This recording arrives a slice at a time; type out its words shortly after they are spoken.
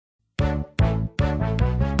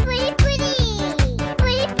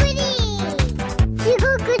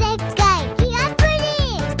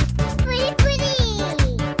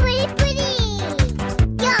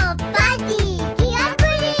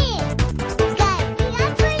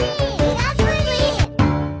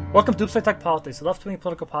Welcome to Upside Tech Politics, a left-wing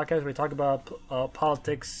political podcast where we talk about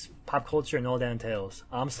politics, pop culture, and all that entails.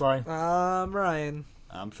 I'm Sly. I'm Ryan.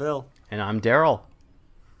 I'm Phil. And I'm Daryl.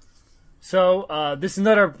 So, this is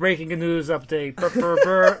another breaking news update.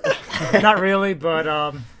 Not really,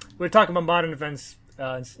 but we're talking about modern events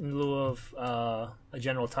in lieu of a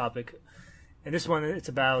general topic. And this one, it's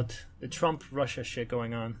about the Trump-Russia shit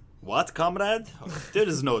going on. What, comrade? There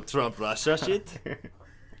is no Trump-Russia shit.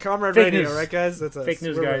 Comrade Fake Radio, news. right, guys? That's us. Fake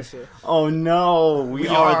news, We're guys. Russia. Oh no, We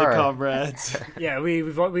are the comrades. Yeah,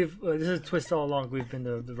 we've this is a twist all along. We've been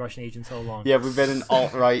the Russian agents all along. Yeah, we've been an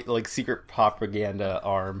alt-right, like, secret propaganda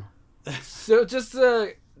arm. So just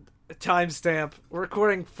a timestamp. We're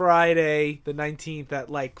recording Friday the 19th at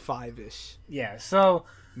like 5-ish. Yeah, so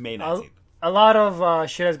May 19th. a lot of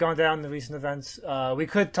shit has gone down in the recent events. We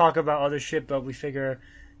could talk about other shit, but we figure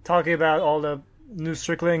talking about all the news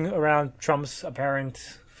circling around Trump's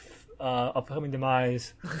apparent upcoming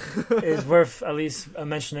demise is worth at least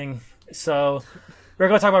mentioning. So we're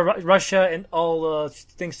going to talk about Russia and all the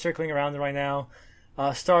things circling around right now,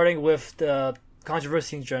 starting with the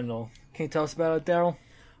controversy in general. Can you tell us about it, Daryl?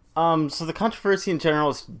 So the controversy in general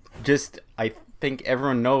is just, I think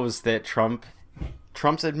everyone knows that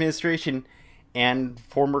Trump's administration and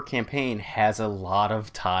former campaign has a lot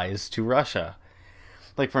of ties to Russia.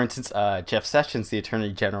 Like, for instance, Jeff Sessions, the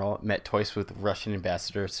Attorney General, met twice with Russian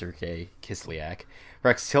Ambassador Sergei Kislyak.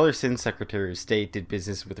 Rex Tillerson, Secretary of State, did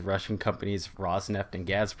business with Russian companies Rosneft and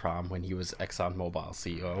Gazprom when he was ExxonMobil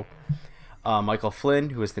CEO. Michael Flynn,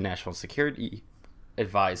 who was the National Security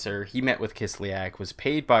Advisor, he met with Kislyak, was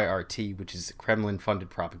paid by RT, which is Kremlin-funded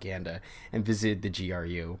propaganda, and visited the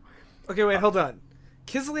GRU. Okay, wait, hold on.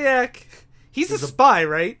 Kislyak, he's a spy,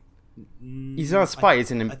 right? He's not a spy,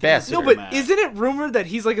 he's an ambassador. No, but Matt. isn't it rumored that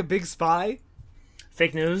he's like a big spy?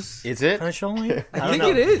 Fake news? Is it? Potentially? I think know.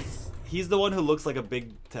 it is. He's the one who looks like a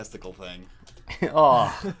big testicle thing.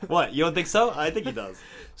 Oh, What, you don't think so? I think he does.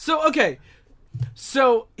 So, okay.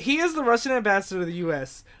 So, he is the Russian ambassador to the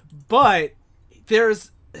U.S., but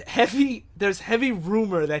there's heavy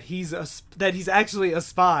rumor that he's actually a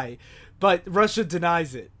spy, but Russia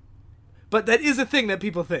denies it. But that is a thing that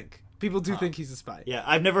people think. People do think he's a spy. Yeah,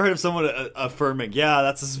 I've never heard of someone affirming, yeah,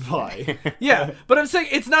 that's a spy. Yeah, but I'm saying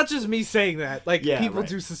it's not just me saying that. Like, Yeah, people right.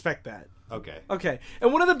 do suspect that. Okay. Okay.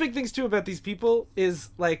 And one of the big things, too, about these people is,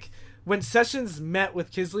 like, when Sessions met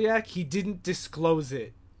with Kislyak, he didn't disclose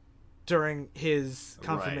it during his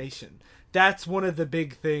confirmation. That's one of the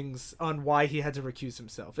big things on why he had to recuse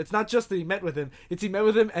himself. It's not just that he met with him, it's he met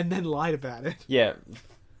with him and then lied about it. yeah.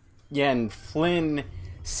 Yeah, and Flynn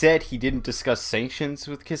said he didn't discuss sanctions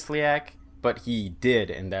with Kislyak, but he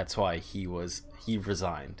did, and that's why he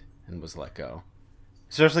resigned and was let go.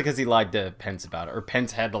 Especially because he lied to Pence about it, or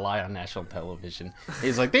Pence had to lie on national television.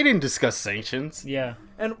 He's like, they didn't discuss sanctions. Yeah.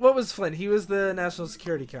 And what was Flynn? He was the National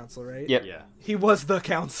Security Council, right? Yep. Yeah. He was the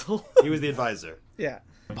council. He was the advisor. Yeah.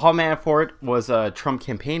 Paul Manafort was a Trump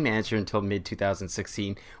campaign manager until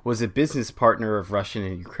mid-2016, was a business partner of Russian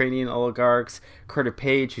and Ukrainian oligarchs. Carter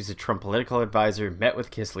Page, who's a Trump political advisor, met with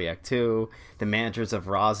Kislyak too. The managers of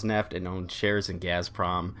Rosneft and owned shares in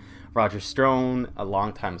Gazprom. Roger Stone, a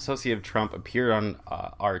longtime associate of Trump, appeared on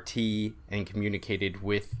RT and communicated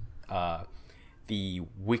with the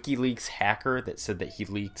WikiLeaks hacker that said that he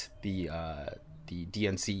leaked the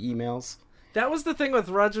DNC emails. That was the thing with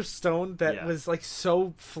Roger Stone that Yeah. was, like,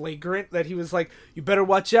 so flagrant that he was like, you better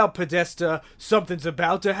watch out, Podesta, something's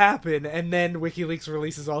about to happen. And then WikiLeaks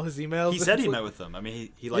releases all his emails. He and said it's he like- met with them. I mean,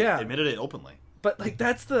 he Yeah. admitted it openly. But, like,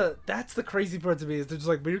 that's the crazy part to me is they're just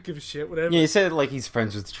like, we don't give a shit, whatever. Yeah, he said like he's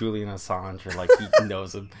friends with Julian Assange or like he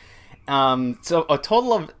knows him. So a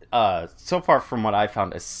total of so far from what I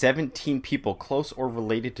found, 17 people close or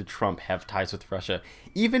related to Trump have ties with Russia,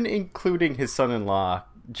 even including his son-in-law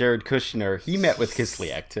Jared Kushner. He met with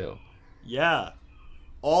Kislyak too. Yeah.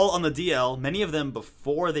 All on the DL, many of them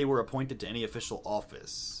before they were appointed to any official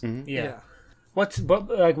office. Yeah. What's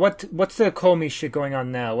the Comey shit going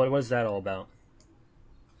on now? What was that all about?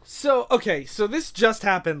 So, okay, so this just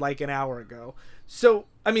happened, like, an hour ago. So,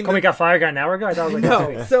 I mean... Comey got fired an hour ago? I thought it was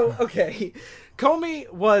like No, so, okay.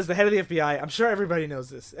 Comey was the head of the FBI. I'm sure everybody knows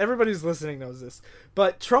this. Everybody who's listening knows this.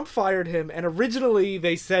 But Trump fired him, and originally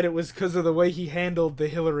they said it was because of the way he handled the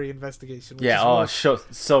Hillary investigation. Which Yeah, is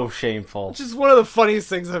so shameful. which is one of the funniest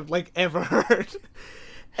things I've, like, ever heard.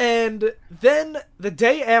 And then, the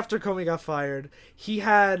day after Comey got fired, he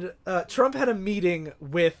had... Trump had a meeting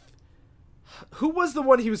with... Who was the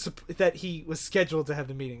one that he was scheduled to have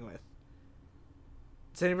the meeting with?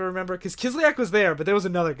 Does anybody remember? Because Kislyak was there, but there was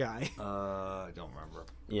another guy. I don't remember.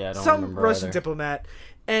 Yeah, I don't Some remember Russian either. diplomat.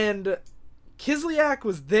 And Kislyak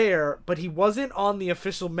was there, but he wasn't on the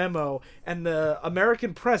official memo, and the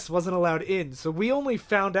American press wasn't allowed in. So we only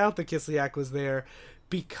found out that Kislyak was there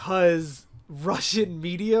because Russian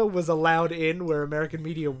media was allowed in where American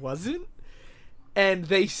media wasn't, and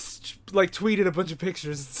they like tweeted a bunch of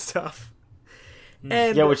pictures and stuff.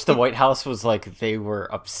 And yeah, which the White House was like, they were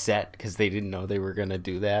upset because they didn't know they were gonna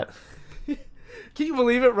do that. Can you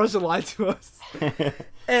believe it? Russia lied to us.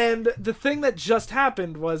 And the thing that just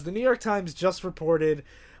happened was the New York Times just reported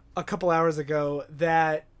a couple hours ago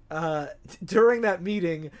that during that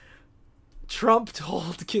meeting, Trump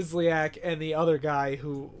told Kislyak and the other guy,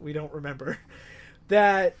 who we don't remember,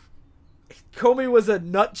 that Comey was a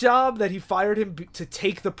nut job, that he fired him to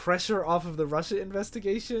take the pressure off of the Russia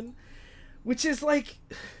investigation, which is like,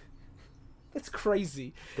 that's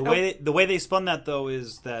crazy. The way they spun that, though,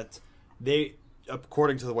 is that they,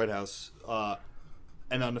 according to the White House,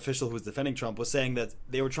 and an official who was defending Trump was saying that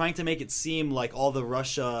they were trying to make it seem like all the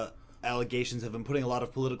Russia allegations have been putting a lot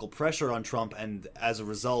of political pressure on Trump, and as a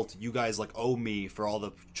result, you guys like owe me for all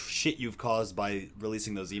the shit you've caused by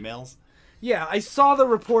releasing those emails. Yeah, I saw the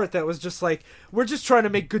report that was just like, we're just trying to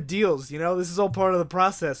make good deals, you know? This is all part of the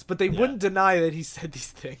process. But they wouldn't deny that he said these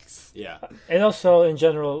things. Yeah. And also, in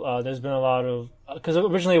general, there's been a lot of... Because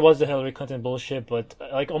originally it was the Hillary Clinton bullshit, but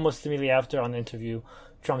like almost immediately after on the interview,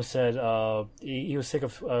 Trump said he was sick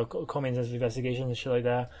of Comey's investigation and shit like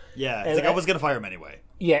that. Yeah, it's like, I was going to fire him anyway.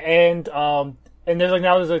 Yeah, and there's like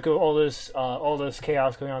now there's like all this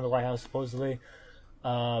chaos going on in the White House supposedly.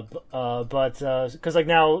 But because like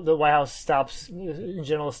now the White House stops in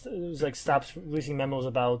general stops releasing memos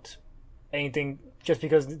about anything just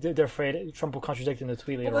because they're afraid Trump will contradict in the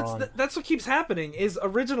tweet later on. That's what keeps happening. Is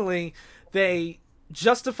originally they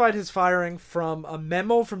justified his firing from a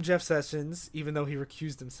memo from Jeff Sessions, even though he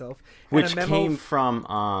recused himself, which came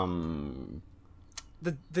from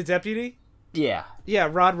the deputy. Yeah,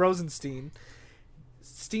 Rod Rosenstein,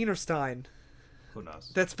 Steen or Stein. Who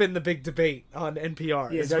knows? That's been the big debate on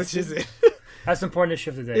NPR. Yeah, which is it? That's important issue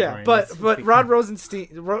of the day. Yeah, Brian. but Rod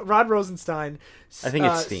Rosenstein. I think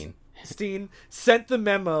it's Steen. Steen sent the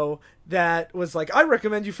memo that was like, I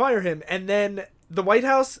recommend you fire him, and then the White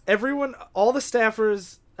House, everyone, all the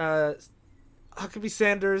staffers, Huckabee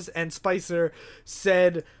Sanders and Spicer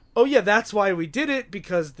said, oh yeah, that's why we did it,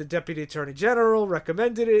 because the Deputy Attorney General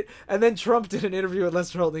recommended it. And then Trump did an interview with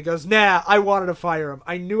Lester Holt, and he goes, nah, I wanted to fire him.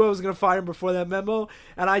 I knew I was going to fire him before that memo,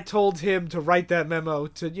 and I told him to write that memo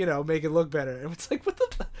to, make it look better. And it's like, what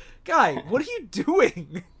the... Guy, what are you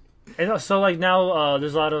doing? And so, like, now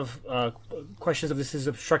there's a lot of questions of this is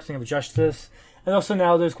obstructing of justice. And also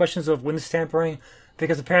now there's questions of witness tampering,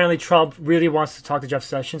 because apparently Trump really wants to talk to Jeff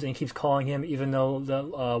Sessions, and he keeps calling him, even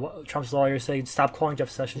though Trump's lawyers say, "Stop calling Jeff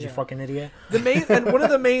Sessions, you fucking idiot." One of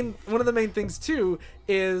the main things too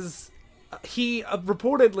is he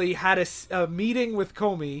reportedly had a meeting with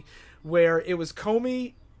Comey where it was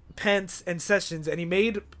Comey, Pence, and Sessions, and he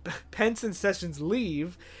made Pence and Sessions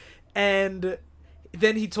leave, and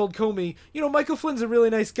then he told Comey, Michael Flynn's a really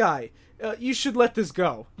nice guy. You should let this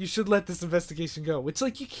go. You should let this investigation go. Which,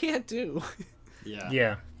 like, you can't do.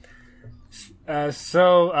 Yeah.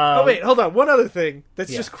 Oh, wait, hold on. One other thing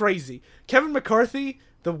that's just crazy. Kevin McCarthy,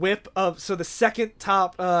 the whip of... So the second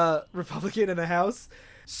top Republican in the House.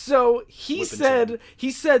 So he said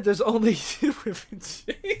there's only... Whip and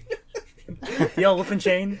chain. Yo, whip and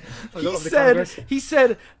chain. He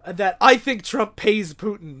said that I think Trump pays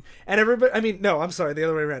Putin, and everybody. I mean, no, I'm sorry, the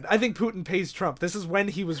other way around. I think Putin pays Trump. This is when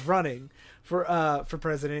he was running for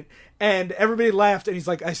president, and everybody laughed, and he's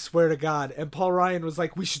like, I swear to God. And Paul Ryan was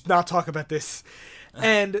like, we should not talk about this.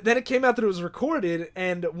 And then it came out that it was recorded,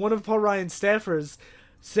 and one of Paul Ryan's staffers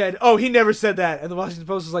said, oh, he never said that. And the Washington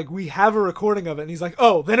Post was like, we have a recording of it, and he's like,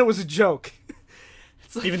 oh, then it was a joke.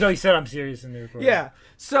 Like, even though he said I'm serious in the recording. Yeah.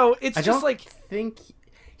 So it's I just don't like think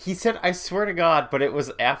he said I swear to God, but it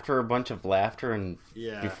was after a bunch of laughter and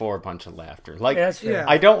before a bunch of laughter. Like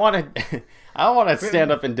I don't want to I don't want to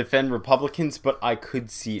stand up and defend Republicans, but I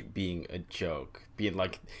could see it being a joke, being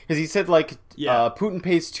like, because he said like Putin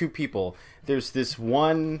pays two people. There's this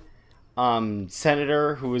one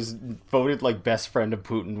senator who was voted like best friend of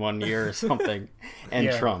Putin one year or something,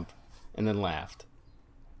 and Trump, and then laughed.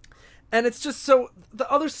 And it's just so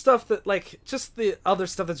the other stuff that's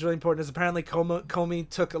really important is apparently Comey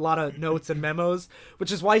took a lot of notes and memos,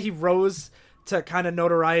 which is why he rose to kind of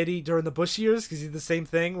notoriety during the Bush years, because he did the same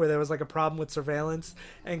thing where there was like a problem with surveillance,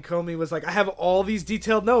 and Comey was like, I have all these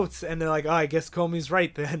detailed notes, and they're like, oh, I guess Comey's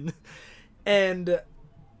right then. And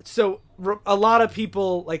so a lot of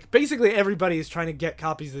people, like basically everybody, is trying to get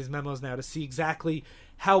copies of these memos now to see exactly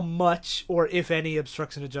how much or if any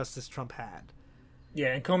obstruction of justice Trump had.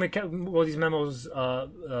 Yeah, and Comey kept well these memos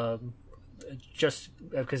just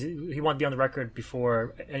because he wanted to be on the record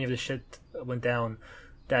before any of this shit went down.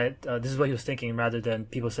 That this is what he was thinking, rather than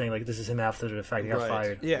people saying like this is him after the fact he got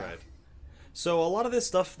fired. Yeah. Right. So a lot of this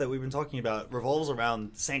stuff that we've been talking about revolves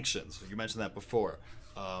around sanctions. You mentioned that before.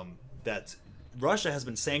 That Russia has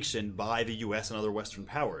been sanctioned by the U.S. and other Western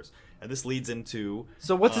powers, and this leads into.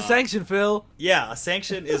 So what's a sanction, Phil? Yeah, a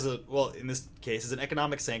sanction is in this case, is an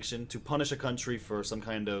economic sanction to punish a country for some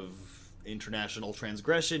kind of international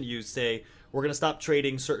transgression. You say, we're going to stop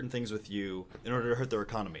trading certain things with you in order to hurt their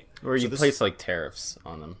economy. Or you place like tariffs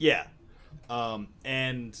on them. Yeah.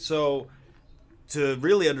 And so to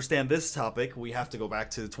really understand this topic, we have to go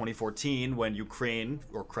back to 2014 when Ukraine,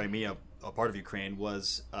 or Crimea, a part of Ukraine,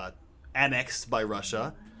 was annexed by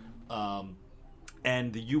Russia.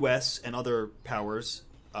 And the U.S. and other powers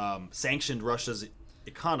sanctioned Russia's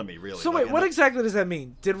economy, really. So wait, what exactly does that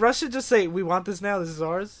mean? Did Russia just say, we want this now, this is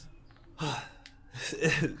ours?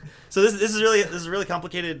 So this is a really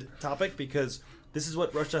complicated topic, because this is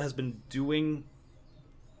what Russia has been doing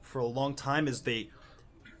for a long time. Is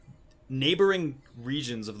neighboring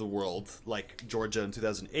regions of the world, like Georgia in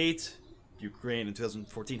 2008, Ukraine in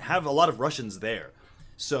 2014, have a lot of Russians there.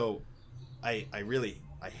 So I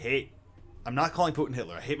hate. I'm not calling Putin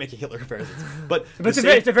Hitler. I hate making Hitler comparisons, but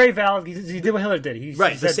it's a very valid. He did what Hitler did. He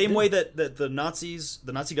the same way that the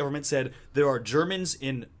Nazi government said there are Germans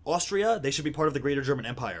in Austria, they should be part of the Greater German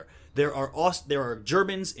Empire. There are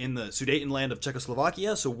Germans in the Sudetenland of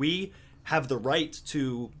Czechoslovakia, so we have the right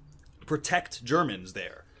to protect Germans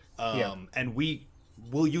there, and we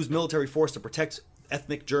will use military force to protect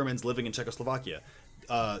ethnic Germans living in Czechoslovakia.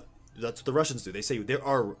 That's what the Russians do. They say there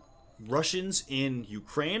are Russians in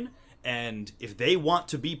Ukraine, and if they want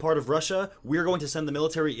to be part of Russia, we're going to send the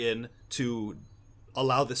military in to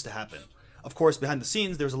allow this to happen. Of course, behind the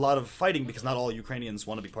scenes, there's a lot of fighting because not all Ukrainians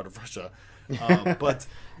want to be part of Russia. But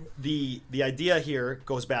the idea here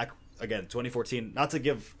goes back again 2014. Not to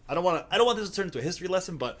give, I don't want this to turn into a history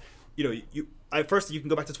lesson, but first you can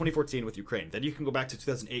go back to 2014 with Ukraine, then you can go back to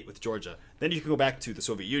 2008 with Georgia, then you can go back to the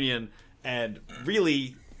Soviet Union, and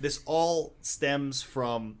really this all stems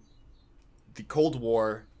from the Cold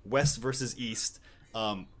War. West versus East.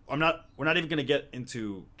 We're not even going to get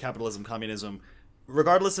into capitalism, communism.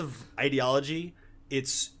 Regardless of ideology,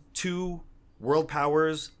 it's two world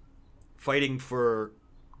powers fighting for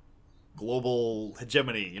global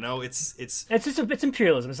hegemony. It's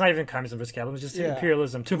imperialism. It's not even communism versus capitalism. It's just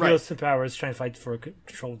imperialism. Two imperialist powers trying to fight for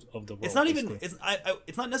control of the world. It's not even.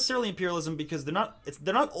 It's not necessarily imperialism, because they're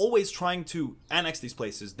not always trying to annex these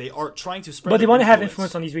places. They are trying to spread. But they want to have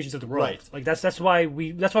influence. influence on these regions of the world. Right. Like that's why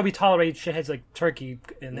we tolerate shitheads like Turkey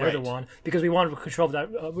and Erdogan, because we want control of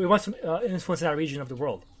that. We want some influence in that region of the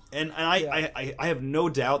world. And I have no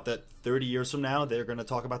doubt that 30 years from now they're going to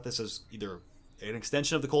talk about this as either an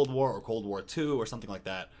extension of the Cold War or Cold War II or something like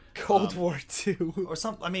that. Cold War II. Or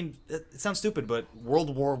I mean, it sounds stupid, but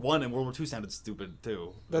World War I and World War II sounded stupid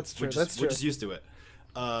too. That's true. We're just used to it.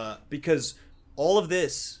 Because all of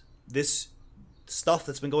this stuff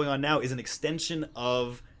that's been going on now is an extension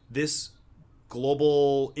of this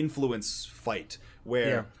global influence fight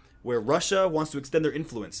where Russia wants to extend their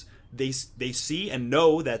influence. They see and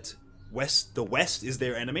know that the West is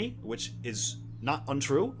their enemy, which is not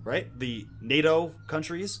untrue, right? The NATO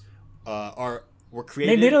countries were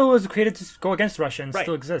created. NATO was created to go against Russia and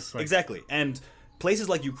still exists. Exactly, and places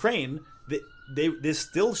like Ukraine, there's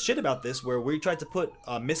still shit about this, where we tried to put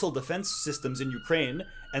missile defense systems in Ukraine,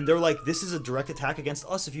 and they're like, this is a direct attack against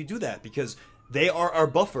us if you do that, because they are our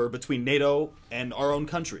buffer between NATO and our own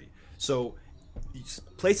country. So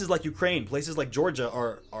places like Ukraine, places like Georgia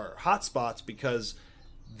are hotspots because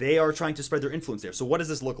they are trying to spread their influence there. So what does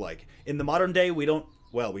this look like? In the modern day, we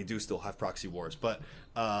do still have proxy wars, but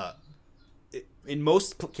in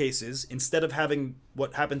most cases, instead of having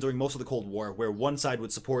what happened during most of the Cold War, where one side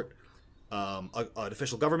would support an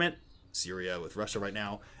official government, Syria with Russia right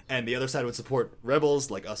now, and the other side would support rebels,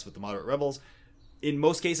 like us with the moderate rebels. In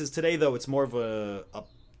most cases today, though, it's more of a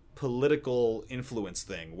political influence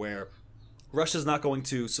thing, where Russia's not going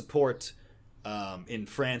to support in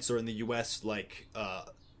France or in the U.S.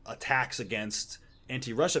 Attacks against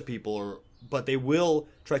anti-Russia people, but they will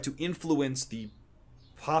try to influence the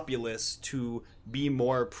populace to be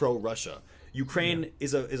more pro-Russia. Ukraine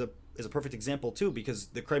is a perfect example too, because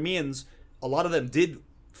the Crimeans, a lot of them did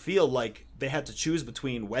feel like they had to choose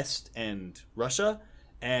between West and Russia,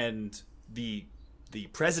 and the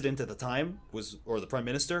president at the time or the prime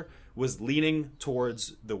minister was leaning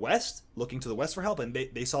towards the West, looking to the West for help, and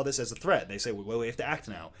they saw this as a threat. They say, well, we have to act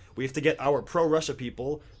now. We have to get our pro-Russia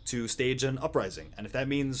people to stage an uprising, and if that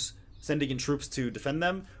means sending in troops to defend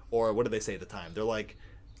them, or what did they say at the time? They're like,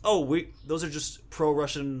 oh, those are just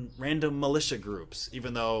pro-Russian random militia groups,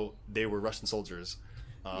 even though they were Russian soldiers.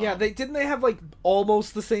 Yeah, they have like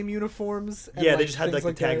almost the same uniforms. And, Yeah, like, they just had like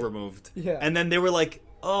the tag that. removed. Yeah. And then they were like,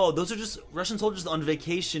 oh, those are just Russian soldiers on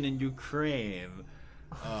vacation in Ukraine.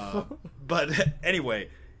 But anyway,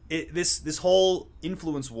 this whole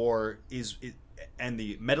influence war and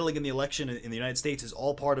the meddling in the election in the United States is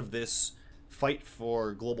all part of this fight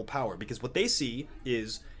for global power. Because what they see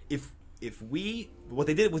is what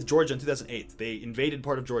they did with Georgia in 2008, they invaded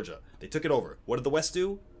part of Georgia. They took it over. What did the West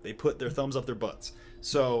do? They put their thumbs up their butts.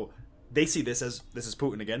 So they see this is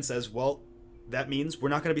Putin again, says, well, that means we're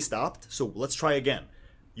not going to be stopped, so let's try again.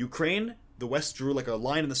 Ukraine, the West drew like a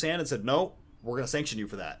line in the sand and said, no, we're going to sanction you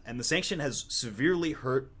for that. And the sanction has severely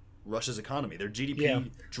hurt Russia's economy. Their GDP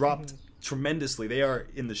dropped tremendously. They are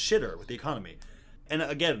in the shitter with the economy. And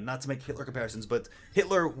again, not to make Hitler comparisons, but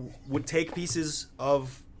Hitler would take pieces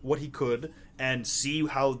of what he could and see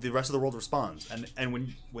how the rest of the world responds. And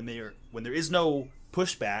when there is no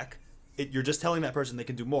pushback, you're just telling that person they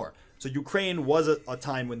can do more. So Ukraine was a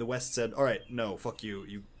time when the West said, all right, no, fuck you.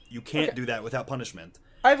 You can't do that without punishment.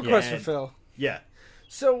 I have a question, Phil. Yeah.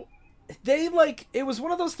 So they it was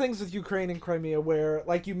one of those things with Ukraine and Crimea where,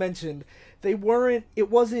 like you mentioned, it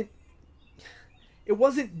wasn't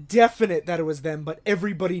definite that it was them, but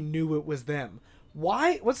everybody knew it was them.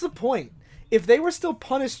 Why? What's the point? If they were still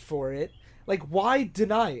punished for it, like, why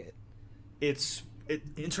deny it?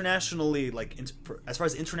 Internationally, like, as far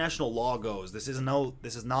as international law goes, this is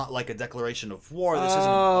not like a declaration of war. This isn't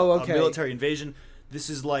a military invasion. This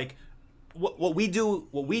is like what we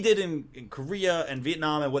did in Korea and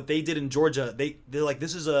Vietnam, and what they did in Georgia. They're like,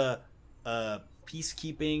 this is a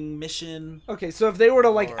peacekeeping mission. Okay, so if they were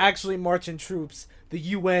to actually march in troops, the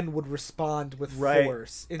UN would respond with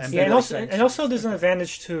force. And also there's an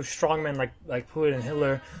advantage to strongmen like Putin and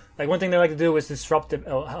Hitler. Like, one thing they like to do is disrupt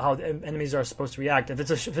how the enemies are supposed to react. If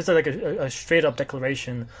it's like a straight up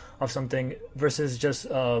declaration of something versus just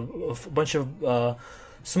a bunch of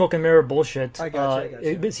smoke and mirror bullshit, I got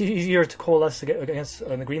you. it's easier to coalesce against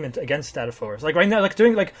an agreement against that force. Like right now, like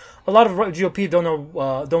doing like a lot of GOP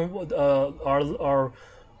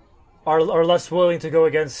are less willing to go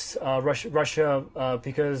against Russia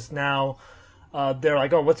because now they're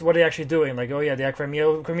like, oh, what are they actually doing? Like, oh yeah,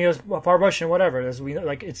 Crimea's part Russian, whatever. As we know,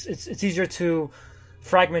 like it's easier to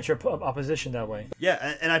fragment your opposition that way.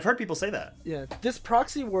 Yeah, and I've heard people say that. Yeah, this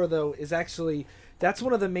proxy war though is actually. That's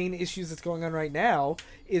one of the main issues that's going on right now,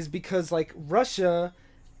 is because like Russia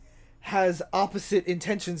has opposite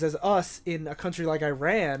intentions as us in a country like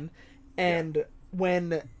Iran, and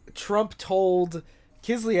when Trump told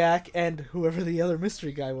Kislyak and whoever the other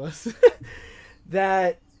mystery guy was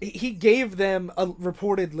that he gave them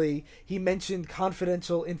reportedly, he mentioned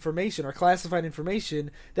confidential information or classified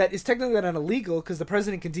information that is technically not illegal because the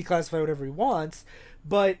president can declassify whatever he wants,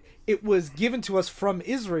 but it was given to us from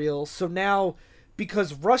Israel. So now,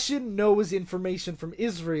 because Russia knows information from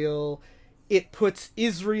Israel, it puts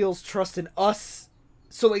Israel's trust in us.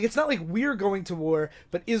 So, like, it's not like we're going to war,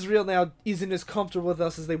 but Israel now isn't as comfortable with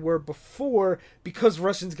us as they were before because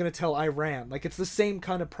Russia's going to tell Iran. Like, it's the same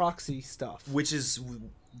kind of proxy stuff. Which is,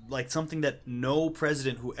 like, something that no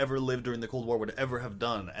president who ever lived during the Cold War would ever have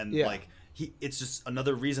done. And, like, it's just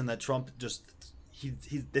another reason that Trump just...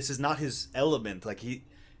 this is not his element. Like,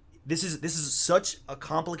 This is such a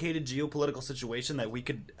complicated geopolitical situation that we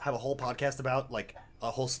could have a whole podcast about, like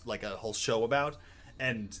a whole show about,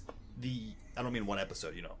 and I don't mean one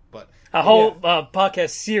episode, but a whole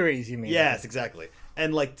podcast series. You mean? Yes, exactly.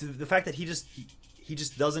 And like the fact that he just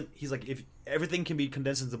doesn't. He's like, if everything can be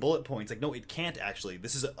condensed into bullet points, like, no, it can't actually.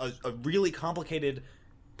 This is a really complicated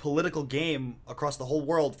political game across the whole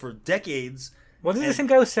world for decades. Well, this is the same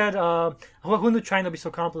guy who said, who knew China would be so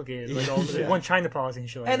complicated? Like, one China policy and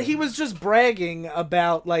shit like that. And he was just bragging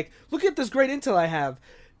about, like, look at this great intel I have.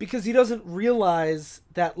 Because he doesn't realize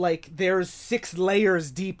that, like, there's 6 layers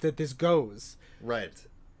deep that this goes. Right.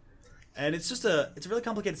 And it's just a really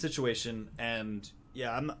complicated situation. And,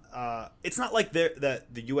 yeah, it's not like that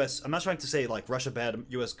the U.S. I'm not trying to say, like, Russia bad,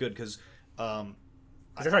 U.S. good, because... that's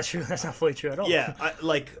not true. That's not fully true at all. Yeah,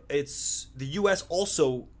 it's... The U.S.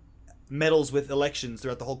 also... meddles with elections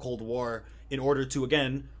throughout the whole Cold War in order to,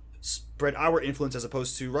 again, spread our influence as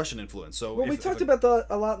opposed to Russian influence. So, we talked about that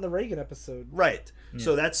a lot in the Reagan episode. Right.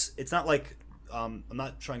 So it's not like, I'm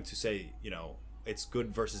not trying to say, it's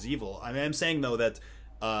good versus evil. I mean, I'm saying, though, that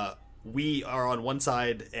we are on one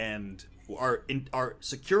side and our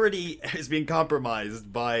security is being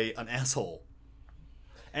compromised by an asshole.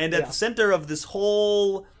 And at the center of this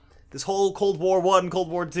whole Cold War I, Cold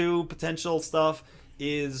War II potential stuff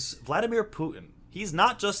is Vladimir Putin. He's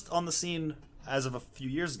not just on the scene as of a few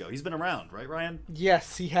years ago. He's been around, right, Ryan?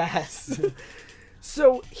 Yes, he has.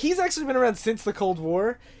 So he's actually been around since the Cold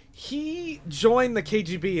War. He joined the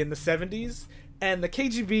KGB in the 70s, and the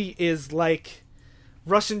KGB is like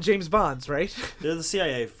Russian James Bonds, right? They're the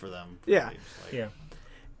CIA for them. Yeah. Like, Yeah.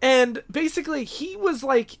 And basically, he was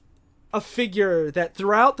like a figure that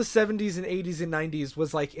throughout the 70s and 80s and 90s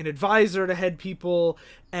was like an advisor to head people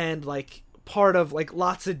and like part of like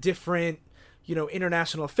lots of different,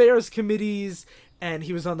 international affairs committees. And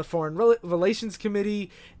he was on the Foreign Relations Committee.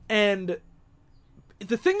 And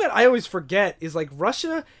the thing that I always forget is like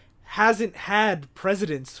Russia hasn't had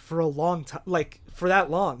presidents for a long time, like for that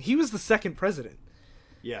long. He was the second president.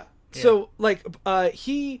 Yeah. So like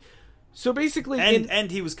so basically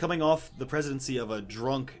And he was coming off the presidency of a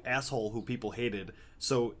drunk asshole who people hated.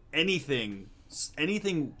 So anything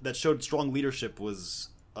that showed strong leadership was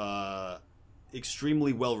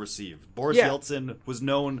extremely well received. Boris Yeltsin was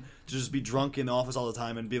known to just be drunk in the office all the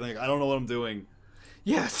time and be like, I don't know what I'm doing.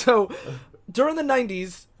 Yeah, so during the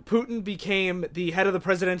 90s, Putin became the head of the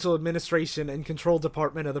presidential administration and control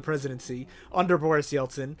department of the presidency under Boris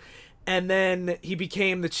Yeltsin. And then he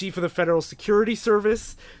became the chief of the Federal Security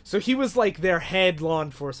Service. So he was like their head law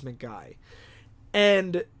enforcement guy.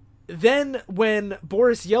 And then when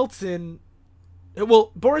Boris Yeltsin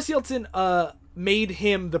made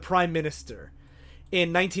him the prime minister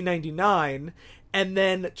in 1999. And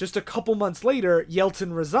then just a couple months later,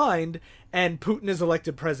 Yeltsin resigned and Putin is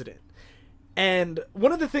elected president. And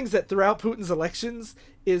one of the things that throughout Putin's elections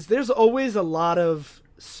is there's always a lot of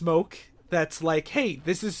smoke that's like, hey,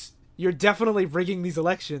 you're definitely rigging these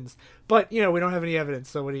elections. But, we don't have any evidence,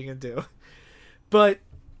 so what are you going to do? But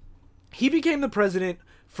he became the president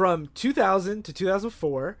from 2000 to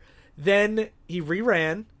 2004. Then he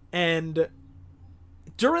re-ran, and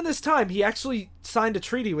during this time, he actually signed a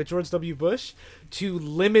treaty with George W. Bush to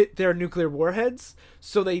limit their nuclear warheads.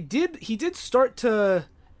 So he did start to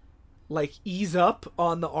like ease up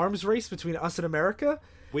on the arms race between us and America.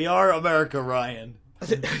 We are America, Ryan.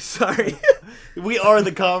 Sorry. We are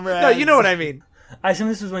the comrades. No, you know what I mean. I assume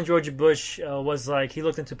this was when George Bush was like, he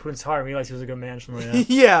looked into Putin's heart and realized he was a good man or something like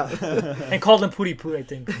that. Yeah. And called him Pooty Poo, I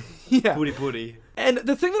think. Yeah. Pooty pooty. And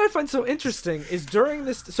the thing that I find so interesting is during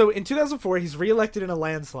this... So in 2004, he's reelected in a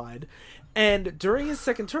landslide. And during his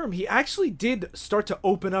second term, he actually did start to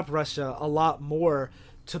open up Russia a lot more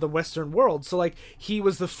to the Western world. So, like, he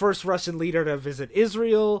was the first Russian leader to visit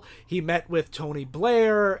Israel. He met with Tony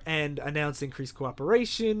Blair and announced increased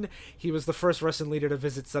cooperation. He was the first Russian leader to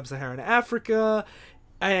visit Sub-Saharan Africa.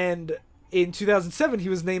 And in 2007, he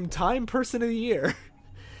was named Time Person of the Year.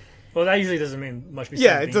 Well, that usually doesn't mean much.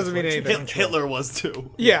 Yeah, it doesn't mean anything. Hitler was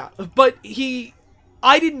too. Yeah, but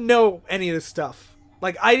I didn't know any of this stuff.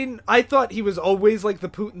 Like, I thought he was always like the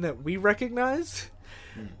Putin that we recognized.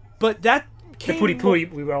 But that came... The Pooty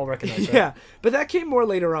Poo we all recognize. Right? Yeah, but that came more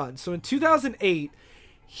later on. So in 2008,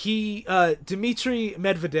 Dmitry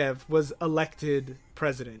Medvedev was elected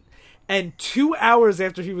president. And 2 hours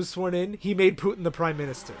after he was sworn in, he made Putin the prime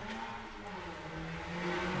minister.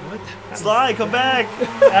 What? Sly, come back!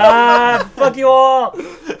 Fuck you all!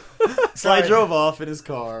 Sly drove off in his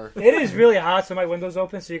car. It is really hot, so my window's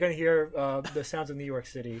open, so you're going to hear the sounds of New York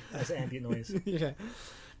City as ambient noise. Yeah.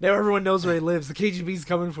 Now everyone knows where he lives. The KGB's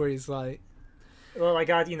coming for you, Sly. Well, I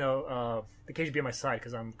got, the KGB on my side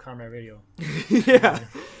because I'm Comrade Radio. Yeah.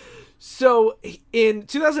 So, in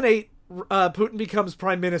 2008, Putin becomes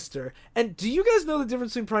prime minister. And do you guys know the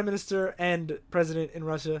difference between prime minister and president in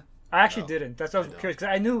Russia? I actually didn't. That's what I was curious,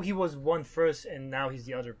 because I knew he was one first and now he's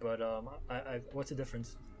the other, but what's the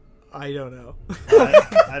difference? I don't know.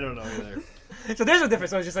 I don't know either. So there's a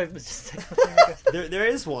difference. So it's just like There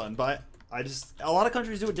is one, but a lot of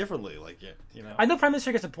countries do it differently. Like, I know prime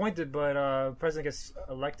minister gets appointed, but president gets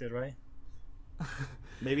elected, right?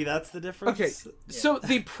 Maybe that's the difference. Okay, so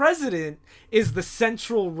the president is the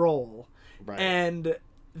central role, Right. and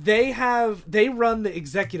they run the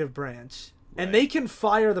executive branch, and they can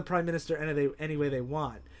fire the prime minister any way they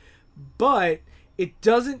want, but it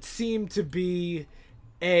doesn't seem to be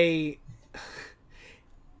I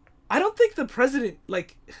don't think the president,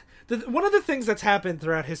 like, one of the things that's happened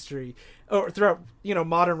throughout history, or throughout,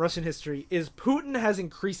 modern Russian history, is Putin has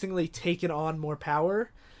increasingly taken on more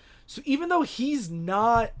power. So even though he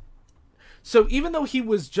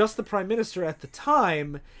was just the prime minister at the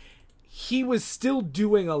time, he was still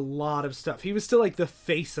doing a lot of stuff. He was still like the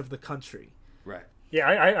face of the country. Right. Yeah,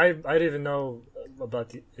 I didn't even know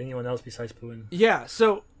about anyone else besides Putin. Yeah,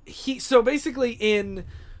 so basically in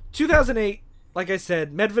 2008, like I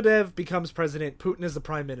said, Medvedev becomes president, Putin is the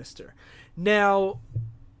prime minister. Now,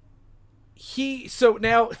 So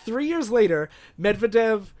now 3 years later,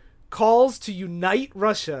 Medvedev calls to unite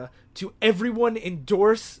Russia to everyone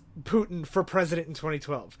endorse Putin for president in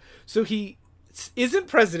 2012. So he isn't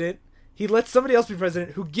president. He lets somebody else be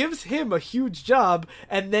president who gives him a huge job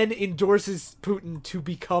and then endorses Putin to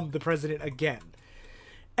become the president again.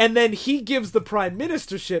 And then he gives the prime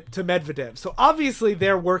ministership to Medvedev. So obviously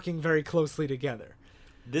they're working very closely together.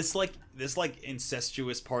 This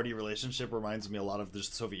incestuous party relationship reminds me a lot of the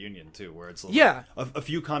Soviet Union too, where it's like a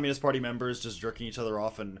few Communist Party members just jerking each other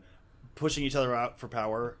off and pushing each other out for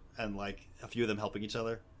power, and like a few of them helping each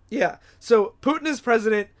other. Yeah. So Putin is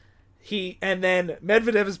president, and then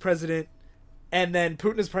Medvedev is president, and then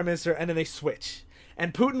Putin is prime minister, and then they switch.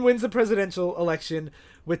 And Putin wins the presidential election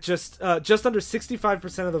with just under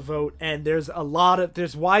 65% of the vote, and there's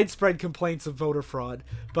widespread complaints of voter fraud,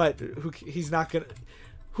 but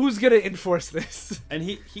who's gonna enforce this? And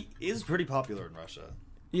he is pretty popular in Russia.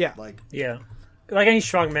 Yeah. Like any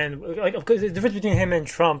strong man, because the difference between him and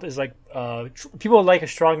Trump is like people like a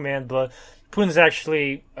strong man, but Putin's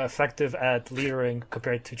actually effective at leadering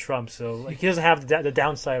compared to Trump. So like he doesn't have the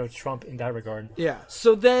downside of Trump in that regard. Yeah.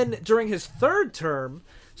 So then during his third term,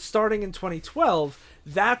 starting in 2012,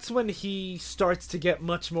 that's when he starts to get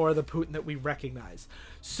much more of the Putin that we recognize.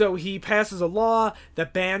 So he passes a law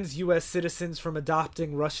that bans U.S. citizens from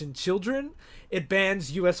adopting Russian children. It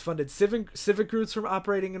bans U.S.-funded civic groups from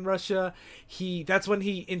operating in Russia. That's when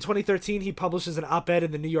in 2013, he publishes an op-ed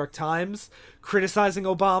in the New York Times criticizing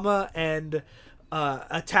Obama and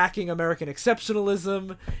attacking American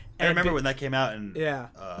exceptionalism. I remember when that came out, and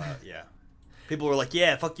people were like,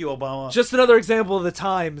 "Yeah, fuck you, Obama." Just another example of the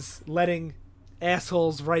Times letting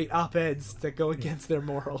assholes write op-eds that go against their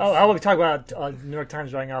morals. Oh, I will talk about New York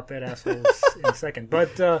Times writing op-ed assholes in a second.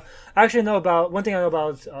 But I actually know about one thing I know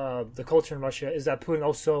about the culture in Russia is that Putin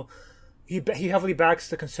also he heavily backs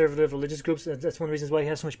the conservative religious groups. And that's one of the reasons why he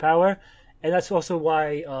has so much power, and that's also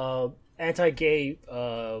why anti-gay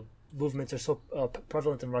movements are so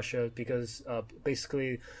prevalent in Russia, because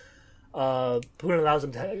basically Putin allows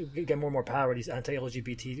them to get more and more power, these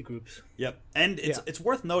anti-LGBT groups. Yep, and it's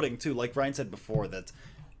worth noting too, like Ryan said before, that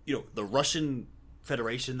the Russian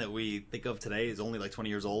Federation that we think of today is only like 20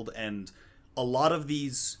 years old, and a lot of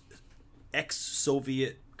these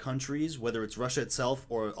ex-Soviet countries, whether it's Russia itself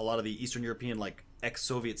or a lot of the Eastern European like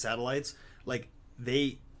ex-Soviet satellites, like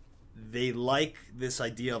they like this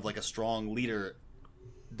idea of like a strong leader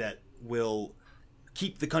that will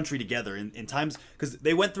keep the country together in times, because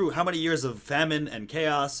they went through how many years of famine and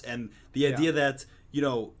chaos, and the idea that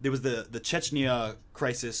there was the Chechnya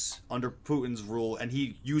crisis under Putin's rule, and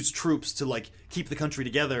he used troops to like keep the country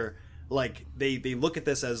together. Like they look at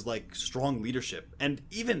this as like strong leadership. And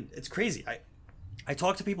even it's crazy, I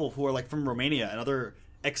talk to people who are like from Romania and other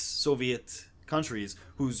ex-Soviet countries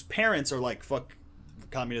whose parents are like fuck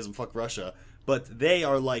communism, fuck Russia, but they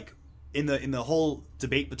are like in the whole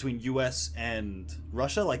debate between U.S. and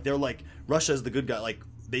Russia, like they're like Russia is the good guy, like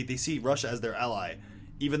they see Russia as their ally,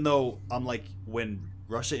 even though I'm like, when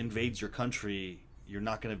Russia invades your country, you're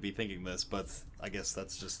not going to be thinking this, but I guess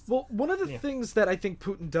that's just... Well, one of the things that I think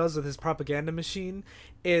Putin does with his propaganda machine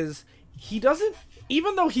is he doesn't,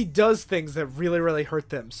 even though he does things that really, really hurt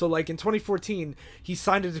them. So like in 2014, he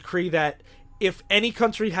signed a decree that if any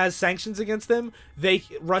country has sanctions against them,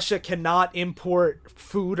 Russia cannot import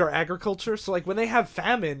food or agriculture. So like when they have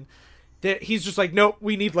famine, he's just like, nope,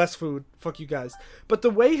 we need less food. Fuck you guys. But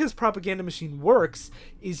the way his propaganda machine works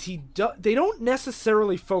is they don't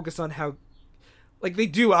necessarily focus on how, like they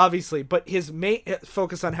do obviously, but his main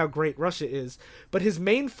focus on how great Russia is. But his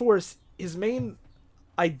main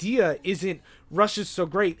idea isn't Russia's so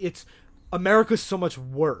great. It's America's so much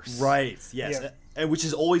worse. Right. Yes. Yeah. And which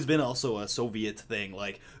has always been also a Soviet thing.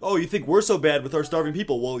 Like, oh, you think we're so bad with our starving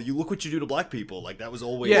people? Well, you look what you do to black people. Like that was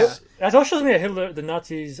always. Yeah. That's also something that Hitler, the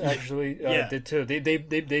Nazis actually did too.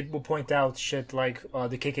 They will point out shit like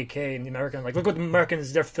the KKK and the American. Like, look what the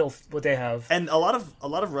Americans, their filth, what they have. And a lot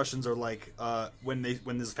of Russians are like, when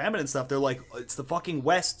there's famine and stuff, they're like, it's the fucking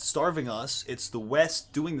West starving us. It's the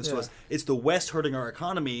West doing this to us. It's the West hurting our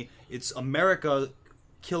economy. It's America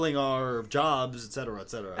killing our jobs, etc.,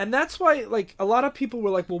 etc. And that's why, like, a lot of people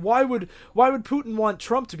were like, well, why would Putin want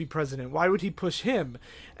Trump to be president? Why would he push him?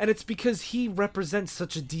 And it's because he represents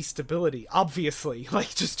such a destability, obviously.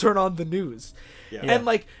 Like, just turn on the news. Yeah. And,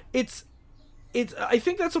 like, it's I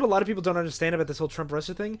think that's what a lot of people don't understand about this whole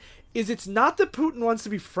Trump-Russia thing, is it's not that Putin wants to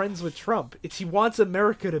be friends with Trump. It's he wants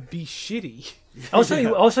America to be shitty. Also,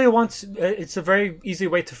 he wants. It's a very easy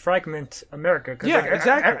way to fragment America. Yeah,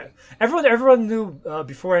 exactly. Everyone knew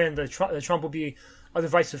beforehand that Trump would be a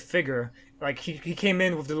divisive figure. Like he came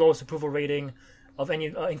in with the lowest approval rating. of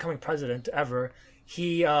any incoming president ever.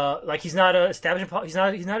 He he's not a establishment.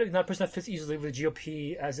 He's not a person that fits easily with the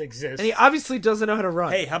GOP as it exists. And he obviously doesn't know how to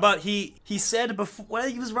run. Hey, how about he said before when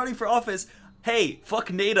he was running for office, hey,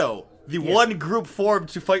 fuck NATO. The one group formed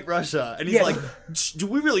to fight Russia, and he's like, "Do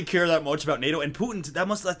we really care that much about NATO?" And Putin,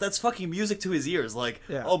 that's fucking music to his ears. Like,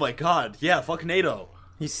 oh my god, yeah, fuck NATO.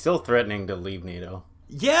 He's still threatening to leave NATO.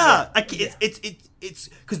 Yeah, it's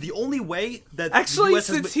because the only way that Actually, the US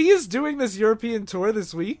since he is doing this European tour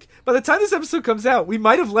this week, by the time this episode comes out, we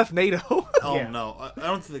might have left NATO. no, I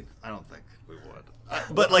don't think we would.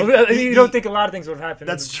 But like, you don't think a lot of things would happen.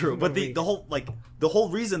 That's true. But the whole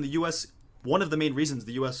reason the U.S. One of the main reasons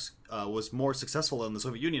the U.S. Was more successful in the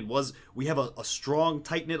Soviet Union was we have a strong,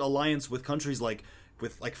 tight-knit alliance with countries like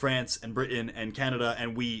France and Britain and Canada,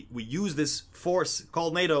 and we use this force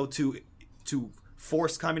called NATO to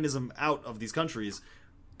force communism out of these countries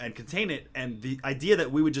and contain it. And the idea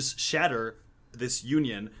that we would just shatter this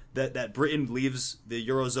union, that Britain leaves the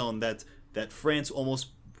Eurozone, that France almost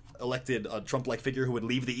elected a Trump-like figure who would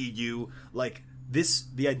leave the EU, like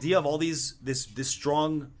the idea of all this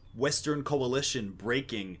strong Western coalition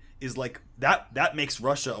breaking is like that makes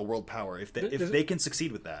Russia a world power if they can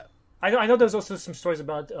succeed with that. I know there's also some stories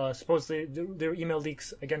about supposedly there were email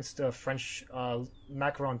leaks against French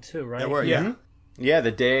Macron too, right? There were, Yeah. Yeah,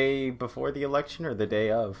 the day before the election or the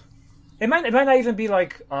day of. It might not even be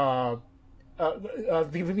like I don't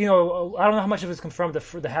know how much of it's confirmed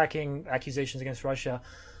the hacking accusations against Russia,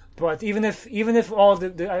 but even if all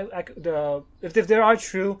if they are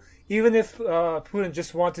true, even if Putin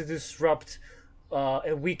just wanted to disrupt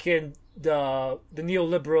and weaken the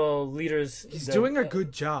neoliberal leaders, He's doing a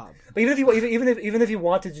good job. But even if he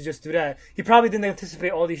wanted to just do that, he probably didn't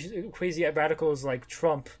anticipate all these crazy radicals like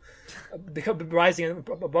Trump rising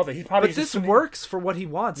above it. He probably But this works for what he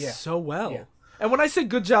wants so well. Yeah. And when I say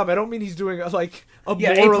good job, I don't mean he's doing a A+.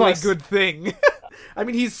 morally good thing. I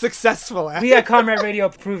mean he's successful at We it. at Comrade Radio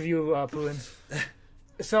prove you, Putin.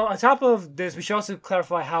 So on top of this, we should also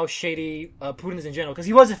clarify how shady Putin is in general, because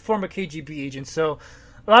he was a former KGB agent. So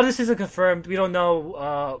a lot of this isn't confirmed. We don't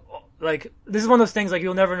know. This is one of those things. Like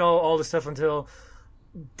you'll never know all the stuff until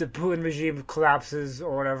the Putin regime collapses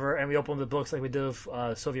or whatever, and we open the books like we did with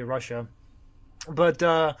Soviet Russia. But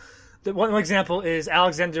the one example is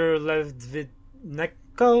Alexander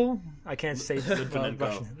Litvinenko. I can't say Russian.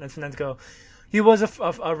 Litvinenko. He was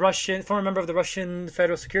a Russian former member of the Russian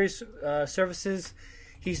Federal Security Services.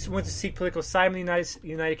 He went to seek political asylum in the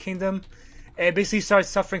United Kingdom, and basically started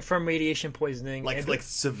suffering from radiation poisoning, like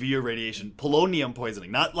severe radiation, polonium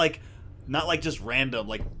poisoning, not like just random,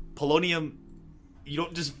 like polonium. You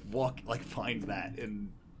don't just find that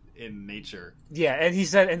in nature. Yeah, and he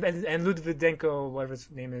said, and Litvinenko, whatever his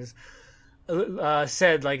name is,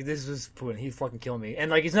 said like this was Putin. He'd fucking kill me,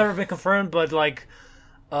 and like it's never been confirmed, but like.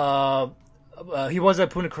 He was a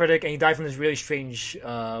Putin critic, and he died from this really strange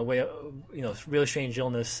really strange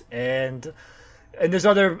illness. And there's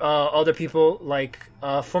other people like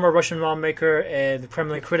former Russian lawmaker and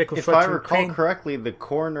Kremlin critic who If fled I to recall Ukraine. correctly, the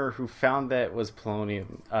coroner who found that was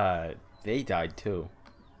polonium. They died too.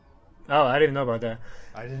 Oh, I didn't know about that.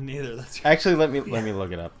 I didn't either. That's Actually, let me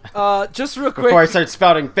look it up Just real quick, before I start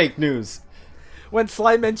spouting fake news. when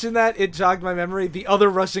Sly mentioned that, it jogged my memory. The other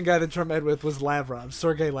Russian guy that Trump met with was Lavrov,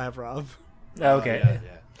 Sergei Lavrov. Okay. yeah.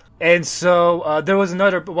 And so there was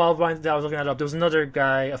another, while I was looking that up, there was another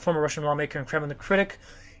guy, a former Russian lawmaker and Kremlin critic.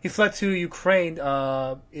 He fled to Ukraine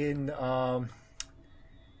in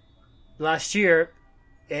last year,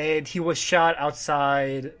 and he was shot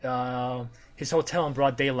outside his hotel in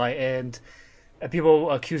broad daylight, and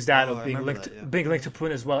people accused that of being linked to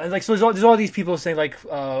Putin as well. And like, so there's all these people saying like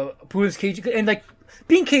Putin's KGB, and like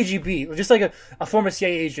being KGB, just like a former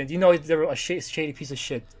CIA agent, they were a shady piece of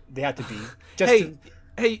shit. They had to be.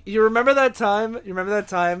 Hey, you remember that time? You remember that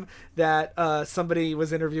time that somebody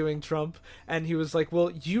was interviewing Trump, and he was like,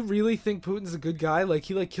 "Well, you really think Putin's a good guy? Like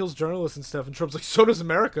he kills journalists and stuff." And Trump's like, "So does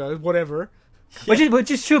America. Whatever."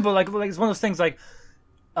 Which is true, but like it's one of those things like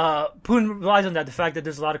Putin relies on that, the fact that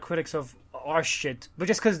there's a lot of critics of our shit, but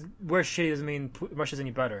just because we're shitty doesn't mean Russia's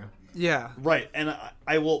any better. Yeah. Right, and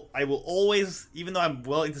I will always, even though I'm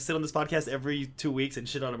willing to sit on this podcast every 2 weeks and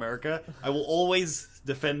shit on America, I will always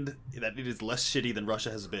defend that it is less shitty than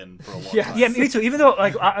Russia has been for a long time. Yeah, me too. Even though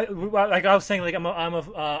I was saying like I'm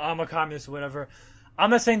a communist or whatever. I'm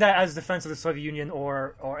not saying that as defense of the Soviet Union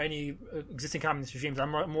or any existing communist regimes.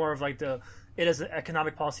 I'm more of like it is an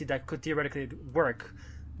economic policy that could theoretically work,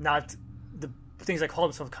 not the things that call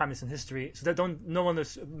themselves communists in history. So that no one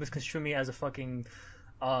misconstrue me as a fucking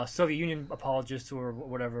Soviet Union apologist or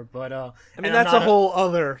whatever. But I mean, that's a whole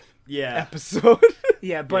other Yeah. episode.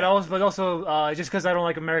 yeah. But also, just because I don't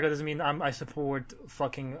like America doesn't mean I support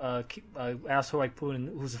fucking asshole like Putin,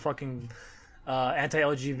 who's a fucking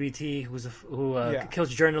anti-LGBT, who kills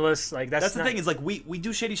journalists. Like That's the thing, is like we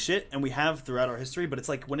do shady shit, and we have throughout our history, but it's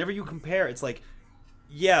like whenever you compare, it's like,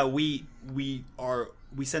 yeah, we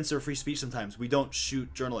censor free speech sometimes. We don't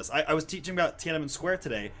shoot journalists. I was teaching about Tiananmen Square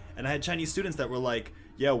today, and I had Chinese students that were like,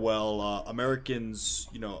 yeah, well, Americans,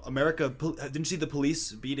 America, didn't you see the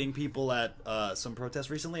police beating people at some protest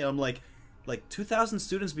recently? And I'm like 2,000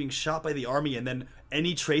 students being shot by the army, and then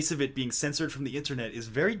any trace of it being censored from the internet is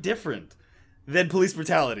very different than police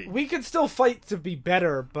brutality. We could still fight to be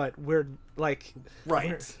better, but we're like...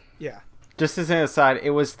 Right. Yeah. Just as an aside,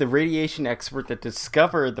 it was the radiation expert that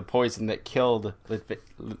discovered the poison that killed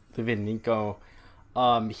Litvinenko.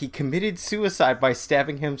 He committed suicide by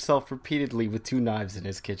stabbing himself repeatedly with 2 knives in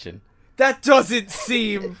his kitchen. That doesn't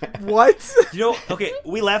seem... What? Okay,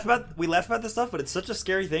 we laugh about this stuff, but it's such a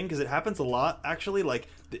scary thing because it happens a lot, actually. Like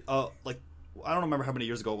I don't remember how many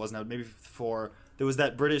years ago it was now, maybe 4. There was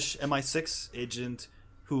that British MI6 agent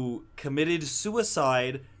who committed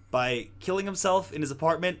suicide by killing himself in his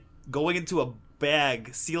apartment, going into a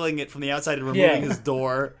bag, sealing it from the outside, and removing his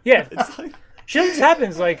door. Yeah. It's like... Shit like this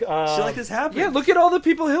happens, like... shit like this happens. Yeah, look at all the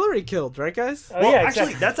people Hillary killed, right, guys? Oh, Well, yeah,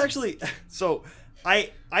 actually, exactly. that's actually... So,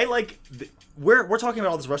 I like... We're talking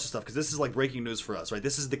about all this Russia stuff because this is like breaking news for us, right?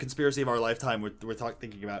 This is the conspiracy of our lifetime we're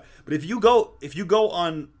thinking about. But if you go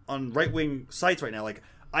on right-wing sites right now, like...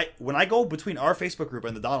 When I go between our Facebook group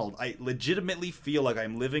and the Donald, I legitimately feel like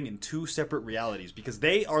I'm living in 2 separate realities because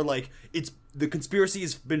they are like, the conspiracy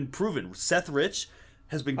has been proven. Seth Rich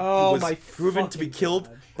was proven to be killed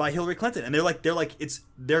by Hillary Clinton, and they're like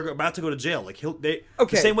they're about to go to jail. Like the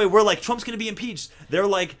same way we're like Trump's going to be impeached. They're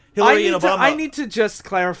like Hillary and Obama. I need to just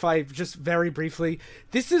clarify, just very briefly.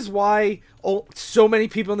 This is why so many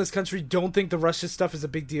people in this country don't think the Russia stuff is a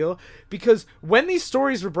big deal, because when these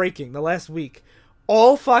stories were breaking the last week,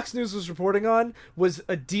 all Fox News was reporting on was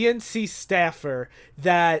a DNC staffer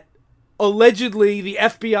that allegedly the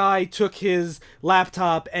FBI took his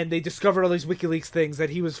laptop and they discovered all these WikiLeaks things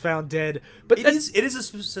that he was found dead. But it is a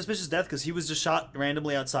suspicious death because he was just shot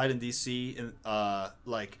randomly outside in DC, and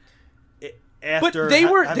after.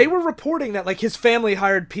 But they were reporting that like his family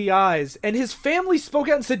hired PIs, and his family spoke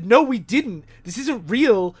out and said, "No, we didn't. This isn't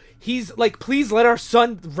real. He's like, please let our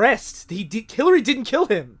son rest. Hillary didn't kill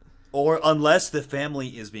him." Or unless the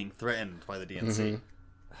family is being threatened by the DNC.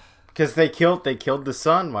 Because they killed the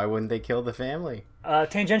son. Why wouldn't they kill the family?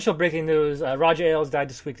 Tangential breaking news. Roger Ailes died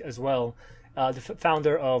this week as well. The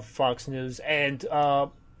founder of Fox News. And,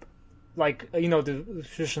 the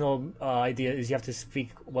traditional idea is you have to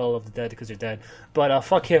speak well of the dead because they're dead. But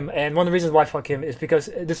fuck him. And one of the reasons why fuck him is because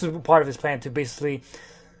this is part of his plan to basically...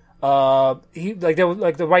 the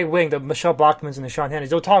right wing, the Michelle Bachmans and the Sean Hannitys,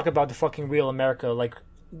 they'll talk about the fucking real America, like...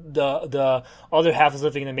 The other half is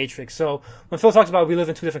living in the Matrix. So when Phil talks about we live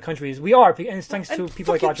in 2 different countries, we are, and it's thanks to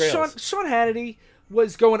people like Roger Ailes. Sean Hannity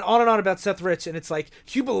was going on and on about Seth Rich, and it's like,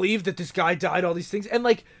 do you believe that this guy died, all these things? And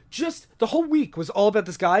like, just the whole week was all about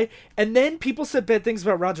this guy, and then people said bad things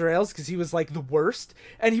about Roger Ailes because he was like the worst,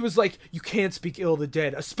 and he was like, you can't speak ill of the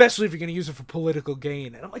dead, especially if you're going to use it for political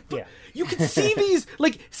gain. And I'm like, you can see these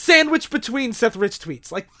like sandwiched between Seth Rich tweets,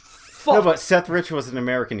 like, fuck. No, but Seth Rich was an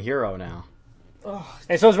American hero now.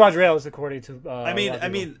 And so is Roger Ailes, according to. I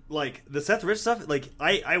mean, like the Seth Rich stuff. Like,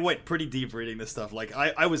 I went pretty deep reading this stuff. Like,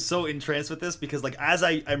 I was so entranced with this because, like, as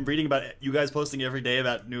I'm reading about you guys posting every day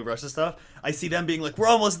about new Russia stuff, I see them being like, "We're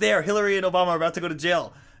almost there. Hillary and Obama are about to go to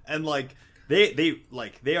jail," and like they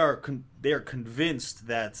are convinced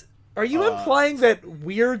that. Are you implying that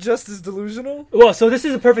we're just as delusional? Well, so this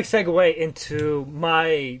is a perfect segue into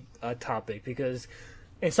my topic because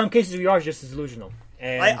in some cases we are just as delusional.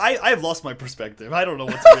 And I've lost my perspective. I don't know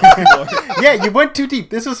what's real anymore. Yeah, you went too deep.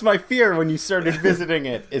 This was my fear when you started visiting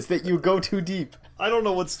it, is that you go too deep. I don't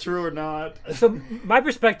know what's true or not. So my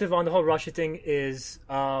perspective on the whole Russia thing is,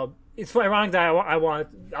 it's ironic that I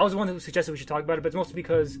was the one who suggested we should talk about it, but it's mostly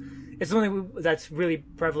because it's something that's really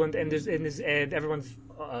prevalent, and and everyone's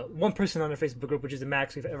one person on their Facebook group, which is the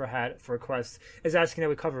max we've ever had for requests, is asking that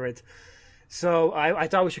we cover it. So I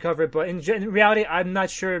thought we should cover it, but in reality, I'm not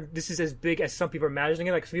sure this is as big as some people are imagining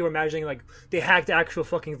it. Like, some people are imagining, like, they hacked actual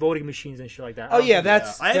fucking voting machines and shit like that. Oh, yeah,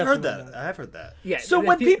 that's... I have heard that. I have heard that. Yeah. So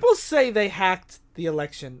when people say they hacked the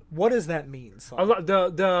election, what does that mean?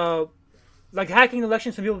 Like, hacking the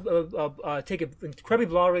election, some people take it incredibly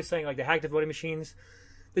broadly, saying, like, they hacked the voting machines.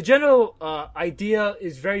 the general idea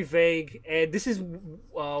is very vague, and this is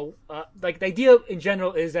like the idea in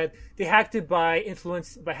general is that they hacked it by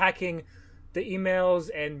hacking the emails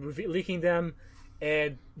and leaking them,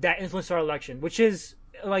 and that influenced our election, which is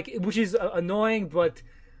annoying, but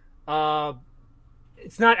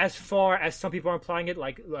it's not as far as some people are implying it.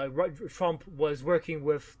 Like Trump was working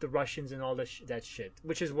with the Russians and all that shit,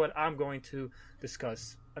 which is what I'm going to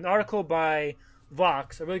discuss. An article by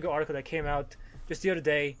Vox, a really good article that came out just the other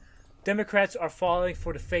day. Democrats are falling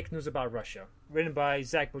for the fake news about Russia, written by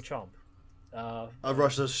Zach Beauchamp. A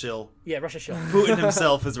Russia shill. Yeah, Russia shill. Putin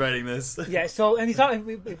himself is writing this. Yeah, so and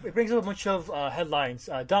it brings up a bunch of headlines.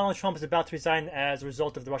 Donald Trump is about to resign as a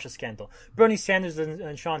result of the Russia scandal. Bernie Sanders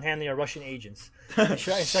and Sean Hannity are Russian agents.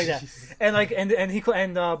 It's like that.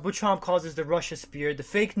 And Beauchamp calls this the Russia spear, the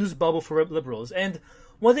fake news bubble for liberals. And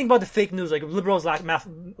one thing about the fake news, like liberals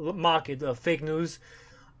mock it, fake news.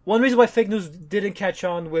 One reason why fake news didn't catch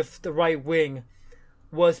on with the right wing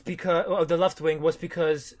was because the left wing was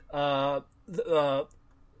because the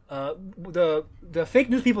fake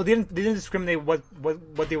news people didn't discriminate what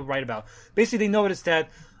they would write about. Basically, they noticed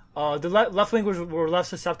that the left wingers were less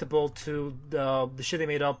susceptible to the shit they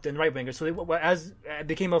made up than right wingers. So it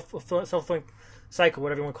became a self-fulfilling cycle,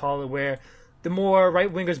 whatever you want to call it, where the more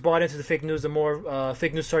right wingers bought into the fake news, the more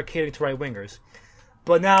fake news started catering to right wingers.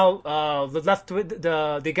 But now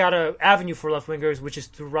they got an avenue for left wingers, which is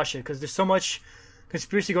through Russia, because there's so much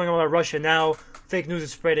conspiracy going on about Russia. Now fake news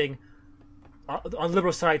is spreading on the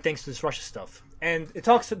liberal side thanks to this Russia stuff. And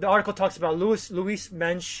the article talks about Louise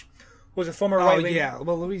Mensch, who was a former right wing. Oh yeah,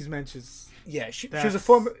 well Louise Mensch is. Yeah, she was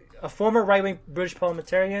a former right wing British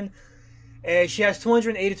parliamentarian, and she has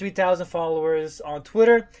 283,000 followers on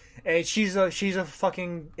Twitter. And she's a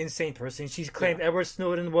fucking insane person. She's claimed Edward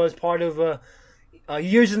Snowden was part of a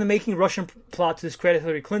years in the making Russian plot to discredit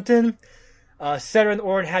Hillary Clinton. Senator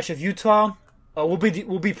Orrin Hatch of Utah will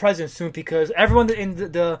be president soon, because everyone in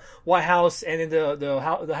the White House and in the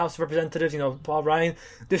House of Representatives, Paul Ryan,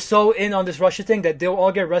 they're so in on this Russia thing that they'll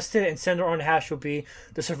all get arrested, and Senator Orrin Hatch will be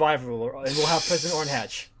the survivor, and we'll have President Orrin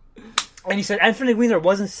Hatch. And he said Anthony Weiner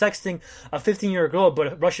wasn't sexting a 15-year-old girl,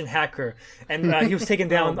 but a Russian hacker, and he was taken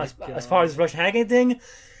down as part of this Russian hacking thing.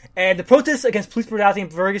 And the protests against police brutality in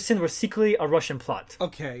Ferguson were secretly a Russian plot.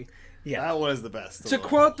 Okay. Yeah. That was the best. To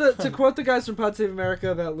quote the guys from Pod Save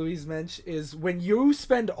America about Louise Mensch is, when you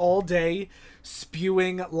spend all day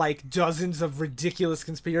spewing like dozens of ridiculous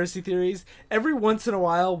conspiracy theories, every once in a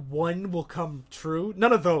while one will come true.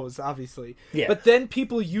 None of those, obviously. Yeah. But then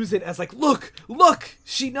people use it as like, look,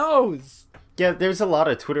 she knows. Yeah, there's a lot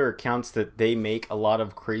of Twitter accounts that they make a lot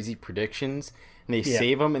of crazy predictions, and they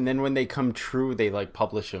save them, and then when they come true, they like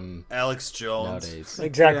publish them. Alex Jones. Nowadays.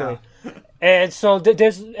 Exactly. Yeah. And so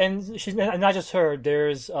she's not just her.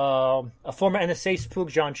 There's a former NSA spook,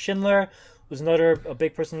 John Schindler, who's another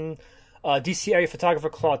big person. DC area photographer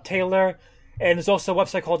Claude Taylor, and there's also a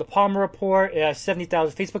website called the Palmer Report. It has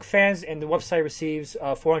 70,000 Facebook fans, and the website receives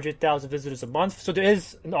 400,000 visitors a month. So there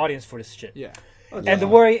is an audience for this shit. Yeah. And the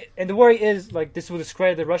worry is like this will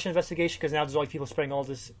discredit the Russian investigation, because now there's all people spreading all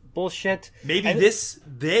this bullshit. Maybe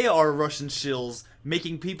they are Russian shills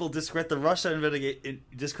making people discredit the Russian investigation.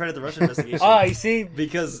 You see,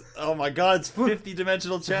 because oh my God, it's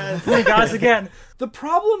 50-dimensional chance. guys again. The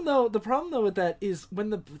problem though with that is when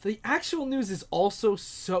the actual news is also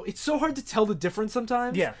it's so hard to tell the difference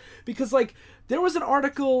sometimes. Yeah, because like there was an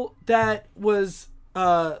article that was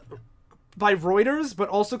by Reuters, but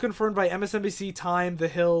also confirmed by MSNBC, Time, The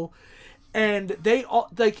Hill, and they all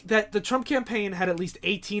like that the Trump campaign had at least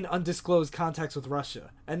 18 undisclosed contacts with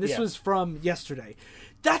Russia, and this was from yesterday.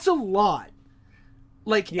 That's a lot.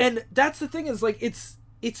 And that's the thing is like it's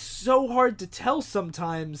so hard to tell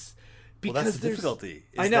sometimes. Because well, that's the difficulty.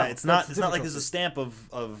 I know it's not like there's a stamp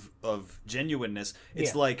of genuineness.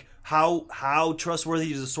 It's like how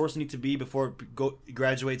trustworthy does a source need to be before it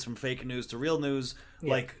graduates from fake news to real news?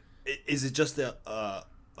 Yeah. Like, is it just a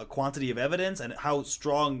quantity of evidence, and how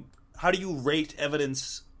strong? How do you rate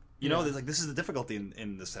evidence? There's like, this is the difficulty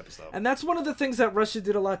in this episode. And that's one of the things that Russia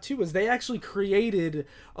did a lot too, is they actually created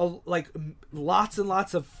lots and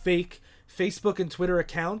lots of fake Facebook and Twitter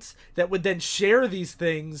accounts that would then share these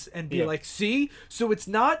things and be like, see? So it's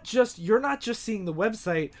not just, you're not just seeing the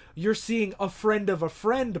website, you're seeing a friend of a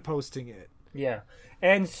friend posting it. Yeah.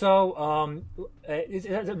 And so,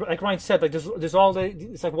 like Ryan said, like there's all the,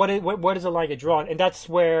 it's like, where does the line get drawn? And that's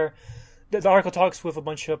where the article talks with a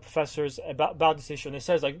bunch of professors about this issue. And it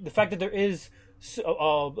says, like, the fact that there is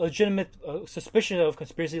a legitimate suspicion of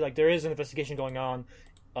conspiracy, like there is an investigation going on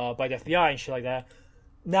by the FBI and shit like that,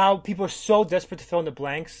 now people are so desperate to fill in the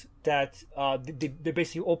blanks that they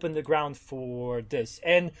basically open the ground for this.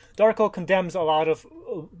 And the article condemns a lot of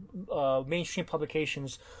mainstream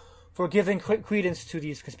publications for giving credence to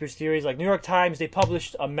these conspiracy theories. Like New York Times, they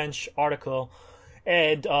published a Mensch article,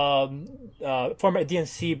 and former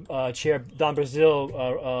DNC chair Don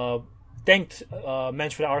Brazil thanked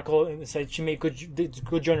Mensch for the article and said she made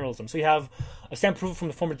good journalism. So you have a stamp approval from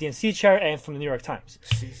the former DNC chair and from the New York Times.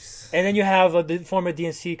 Jeez. And then you have the former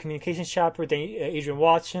DNC communications chaplain, Adrian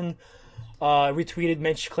Watson, retweeted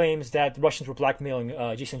Mensch claims that the Russians were blackmailing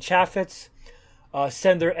Jason Chaffetz.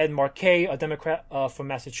 Senator Ed Markey, a Democrat from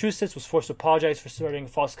Massachusetts, was forced to apologize for starting a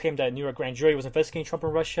false claim that a New York grand jury was investigating Trump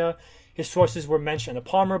and Russia. His sources were mentioned in the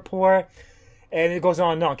Palmer report. And it goes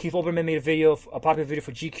on and on. Keith Olbermann made a popular video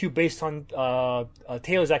for GQ based on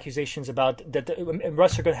Taylor's accusations about that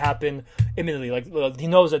arrests are going to happen imminently. Like he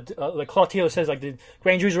knows that, like Claude Taylor says, like the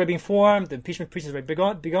grand juries are already being formed, the impeachment process has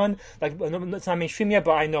already begun. Like it's not mainstream yet,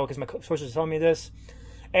 but I know because my sources are telling me this.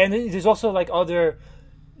 And there's also like other,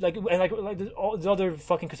 there's all these other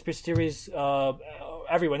fucking conspiracy theories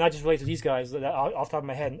everywhere, not just related to these guys that off the top of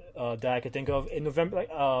my head that I could think of. In November,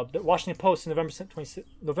 the Washington Post in November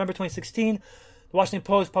 2016, the Washington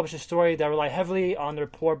Post published a story that relied heavily on the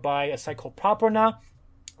report by a site called Properna,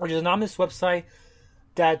 which is an anonymous website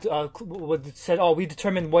that said, "Oh, we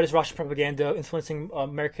determined what is Russian propaganda influencing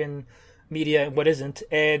American media and what isn't."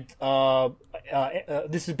 And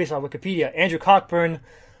this is based on Wikipedia. Andrew Cockburn,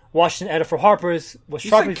 Washington editor for Harper's, was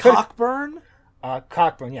sharply Cockburn.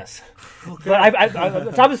 Cockburn, yes. Okay. But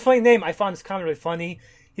on top of his funny name, I found this comment really funny.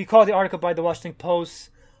 He called the article by the Washington Post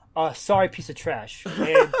a sorry piece of trash.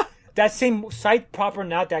 And that same site, Proper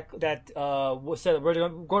Now, that was said, we're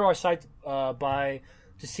going to go to our site to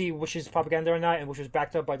see which is propaganda or not, and which was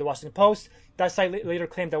backed up by the Washington Post. That site later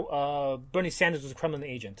claimed that Bernie Sanders was a Kremlin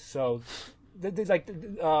agent. So,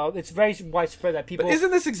 it's very widespread that people. But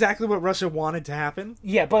isn't this exactly what Russia wanted to happen?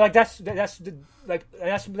 Yeah, but that's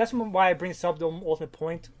why I bring this up. The ultimate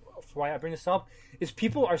point for why I bring this up is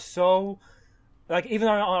people are so, like, even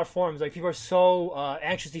on our forums, like people are so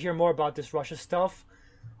anxious to hear more about this Russia stuff,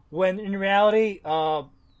 when in reality,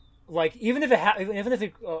 like even if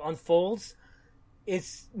it unfolds,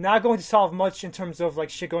 it's not going to solve much in terms of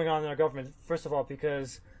like shit going on in our government. First of all,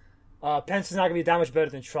 because Pence is not going to be that much better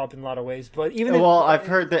than Trump in a lot of ways. But I've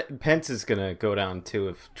heard that Pence is going to go down too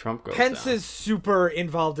if Trump goes down. Pence is super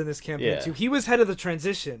involved in this campaign too. He was head of the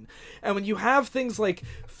transition. And when you have things like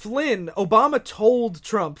Flynn, Obama told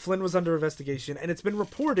Trump Flynn was under investigation, and it's been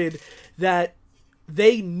reported that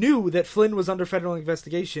they knew that Flynn was under federal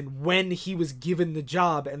investigation when he was given the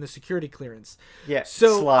job and the security clearance. Yeah,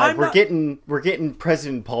 so we're getting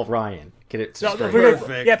President Paul Ryan. Get it straight.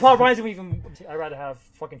 Perfect. Yeah, Paul Ryan's even. I'd rather have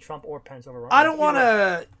fucking Trump or Pence over Ryan. I don't want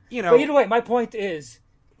to, But either way, my point is,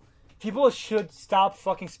 people should stop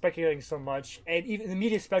fucking speculating so much, and even the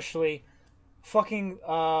media especially, fucking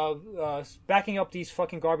backing up these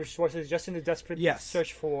fucking garbage sources just in the desperate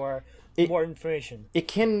search for more information. It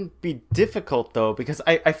can be difficult though, because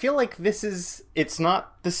I feel like it's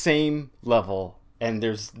not the same level, and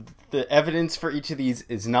there's the evidence for each of these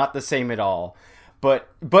is not the same at all. But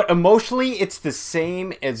emotionally, it's the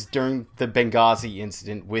same as during the Benghazi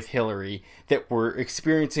incident with Hillary that we're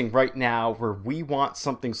experiencing right now, where we want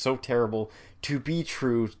something so terrible to be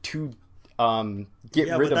true to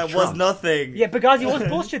get rid of Trump. That was nothing. Yeah, Benghazi was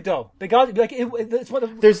bullshit though. Benghazi, like it's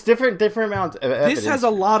what. There's different amounts of evidence. This has a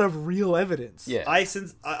lot of real evidence. Yeah.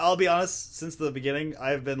 I'll be honest. Since the beginning,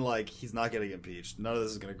 I've been like, he's not getting impeached. None of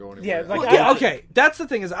this is going to go anywhere. Yeah, okay. That's the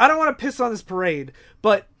thing is, I don't want to piss on this parade,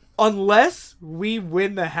 but unless we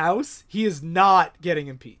win the House, he is not getting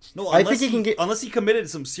impeached. No, I think he can unless he committed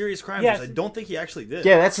some serious crimes, which I don't think he actually did.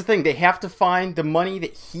 Yeah, that's the thing. They have to find the money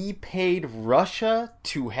that he paid Russia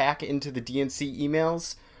to hack into the DNC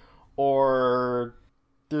emails, or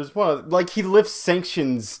there's one like he lifts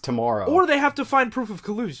sanctions tomorrow, or they have to find proof of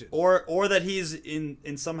collusion, or that he's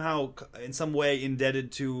in some way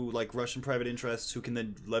indebted to like Russian private interests who can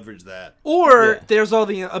then leverage that, or there's all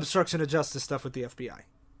the obstruction of justice stuff with the FBI.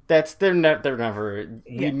 They're never.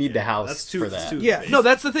 We need the House for that. No,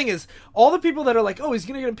 that's the thing is, all the people that are like, oh, he's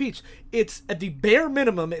gonna get impeached. It's at the bare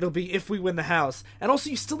minimum, it'll be if we win the House, and also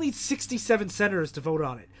you still need 67 senators to vote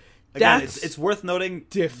on it. Again, it's worth noting.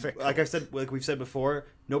 Difficult. Like we've said before,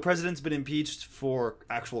 no president's been impeached for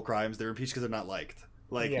actual crimes. They're impeached because they're not liked.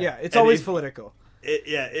 It's always political.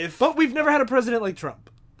 But we've never had a president like Trump.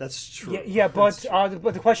 That's true.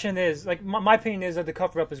 But the question is, like, my opinion is that the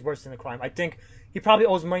cover-up is worse than the crime. I think he probably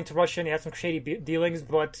owes money to Russia and he had some shady dealings,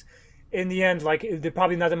 but in the end, like, they're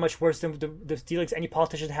probably not that much worse than the dealings any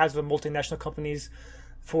politician has with multinational companies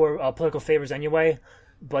for political favors anyway.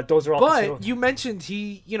 But those are all. But you mentioned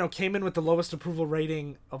he, came in with the lowest approval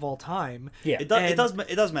rating of all time. Yeah, It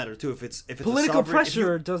does matter too if it's Political a sovereign,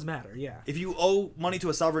 pressure does matter. Yeah. If you owe money to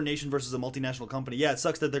a sovereign nation versus a multinational company, yeah, it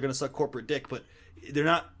sucks that they're going to suck corporate dick, but they're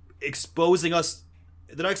not exposing us.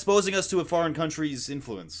 They're not exposing us to a foreign country's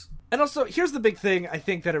influence. And also, here's the big thing I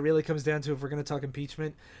think that it really comes down to if we're going to talk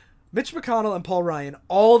impeachment. Mitch McConnell and Paul Ryan,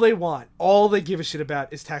 all they give a shit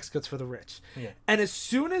about is tax cuts for the rich. Yeah. And as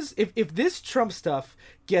soon as, if this Trump stuff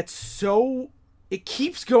it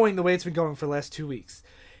keeps going the way it's been going for the last 2 weeks.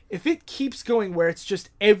 If it keeps going where it's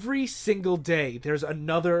just every single day there's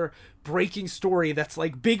another breaking story that's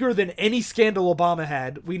like bigger than any scandal Obama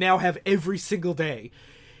had, we now have every single day.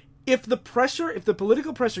 If the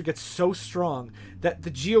political pressure gets so strong that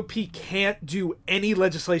the GOP can't do any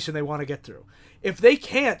legislation they want to get through, if they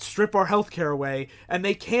can't strip our healthcare away and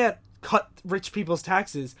they can't cut rich people's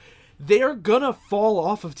taxes, they're gonna fall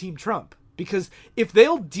off of Team Trump. Because if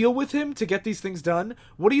they'll deal with him to get these things done,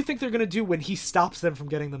 what do you think they're gonna do when he stops them from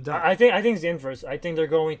getting them done? I think it's the inverse. I think they're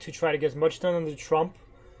going to try to get as much done under Trump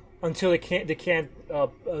until they potentially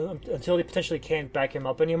can't back him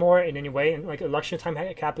up anymore in any way. And like election time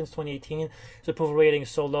happens 2018, his approval rating is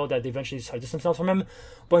so low that they eventually just distance themselves from him.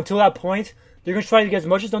 But until that point, they're going to try to get as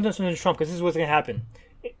much as done under Trump, because this is what's going to happen.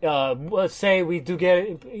 Let's say we do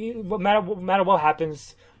get no matter what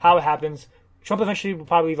happens, how it happens, Trump eventually will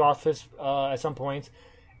probably leave office at some point,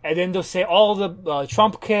 and then they'll say all the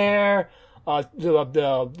Trump care,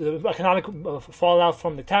 the economic fallout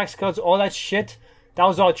from the tax cuts, all that shit. That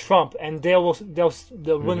was all Trump, and they'll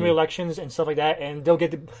win re-elections and stuff like that, and they'll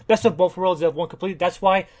get the best of both worlds. They'll have one complete. That's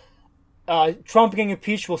why Trump getting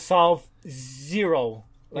impeached will solve zero.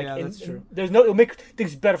 That's true. It'll make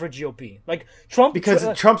things better for GOP. Like Trump,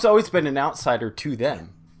 because Trump's always been an outsider to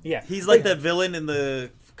them. Yeah, he's like that villain in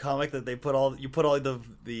the comic that they put all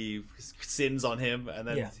the sins on him, and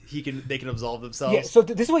then they can absolve themselves. Yeah. So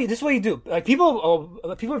this is what you do. Like people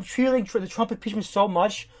are treating the Trump impeachment so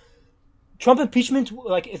much. Trump impeachment,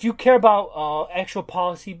 like if you care about actual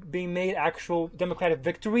policy being made, actual democratic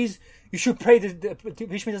victories, you should pray that the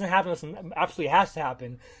impeachment doesn't happen unless it absolutely has to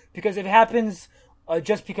happen. Because if it happens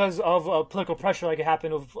just because of political pressure, like it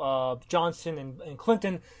happened with Johnson and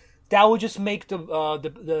Clinton, that would just make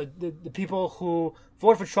the people who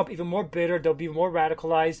voted for Trump even more bitter. They'll be more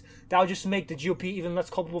radicalized. That would just make the GOP even less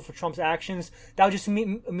culpable for Trump's actions. That would just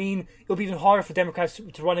mean it'll be even harder for Democrats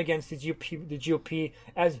to run against the GOP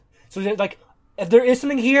as. So, like, if there is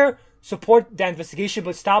something here, support that investigation,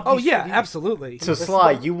 but stop. Oh, yeah, absolutely. So,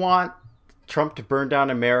 Sly, you want Trump to burn down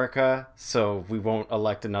America so we won't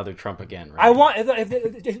elect another Trump again, right? I want,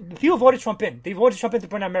 if people voted Trump in, they voted Trump in to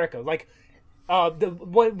burn down America. Like,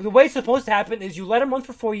 the way it's supposed to happen is you let him run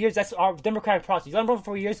for 4 years. That's our democratic process. You let him run for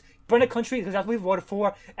 4 years, burn the country because that's what we voted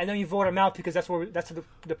for, and then you vote him out because that's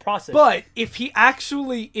the process. But if he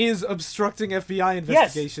actually is obstructing FBI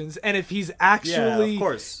investigations, and if he's actually, of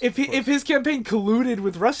course, if his campaign colluded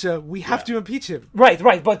with Russia, we have to impeach him.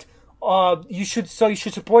 Right, but. You should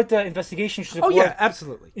support the investigation. You should support,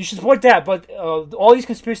 absolutely. You should support that, but all these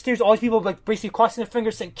conspiracy theories, all these people like basically crossing their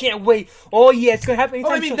fingers saying, "Can't wait! Oh yeah, it's gonna happen."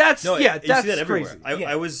 Anytime I mean, that's you see that everywhere. Crazy.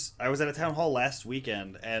 I was at a town hall last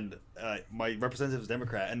weekend, and my representative is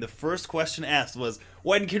Democrat, and the first question asked was,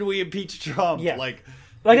 "When can we impeach Trump?" Yeah. Like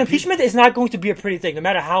impeachment is not going to be a pretty thing, no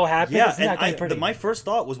matter how it happens. Yeah, it's not going to be pretty. My first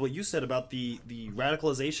thought was what you said about the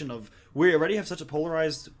radicalization of. We already have such a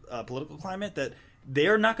polarized political climate that.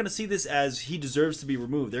 They're not going to see this as he deserves to be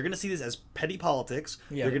removed. They're going to see this as petty politics.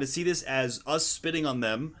 Yeah. They're going to see this as us spitting on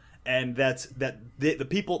them, and that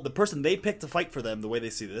the person they picked to fight for them, the way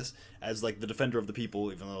they see this as like the defender of the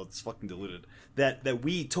people, even though it's fucking diluted. That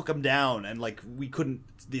we took him down, and like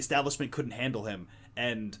the establishment couldn't handle him,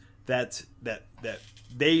 and that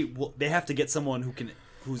they have to get someone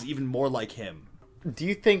who's even more like him. Do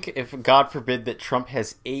you think if, God forbid, that Trump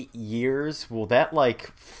has 8 years, will that,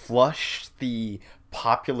 like, flush the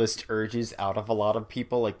populist urges out of a lot of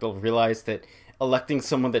people? Like, they'll realize that electing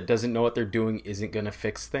someone that doesn't know what they're doing isn't going to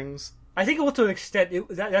fix things? I think it will to an extent.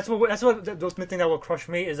 That's what the ultimate thing that will crush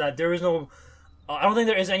me is that there is no... I don't think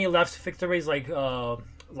there is any left victories like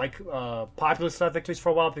populist left victories for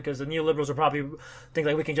a while, because the neoliberals will probably think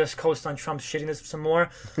like we can just coast on Trump's shittiness some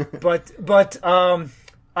more. but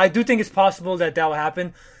I do think it's possible that will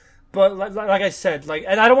happen, but like I said,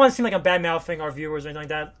 and I don't want to seem like I'm bad-mouthing our viewers or anything like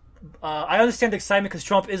that. I understand the excitement because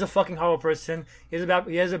Trump is a fucking horrible person. He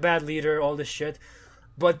is a bad leader, all this shit.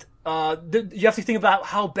 But you have to think about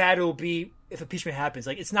how bad it will be if impeachment happens.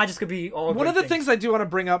 Like, it's not just gonna be all. One of the things I do want to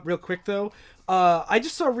bring up real quick, though, I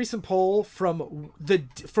just saw a recent poll from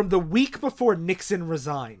the week before Nixon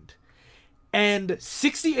resigned. and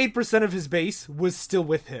 68% of his base was still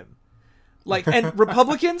with him. Like, and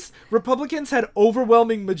Republicans had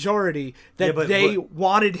overwhelming majority that Yeah, but- they but-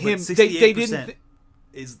 wanted But him. 68% They didn't.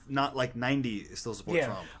 is not like 90 still support Yeah.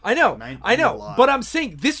 Trump. I know, 90 I is a know, lot. but I'm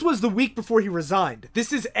saying this was the week before he resigned.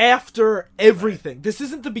 This is after everything. This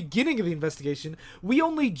isn't the beginning of the investigation. We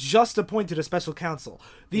only just appointed a special counsel.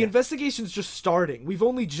 The investigation's just starting. We've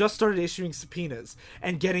only just started issuing subpoenas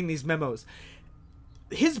and getting these memos.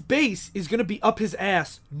 His base is going to be up his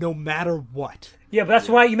ass no matter what. Yeah, but that's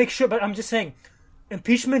why you make sure. But I'm just saying,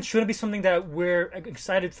 impeachment shouldn't be something that we're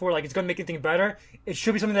excited for. Like, it's going to make anything better. It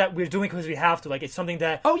should be something that we're doing because we have to. Like, it's something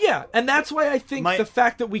that. Oh yeah, and that's why I think My- the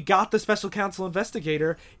fact that we got the special counsel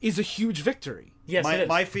investigator is a huge victory. Yes, it is.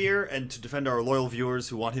 My fear, and to defend our loyal viewers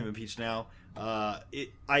who want him impeached now,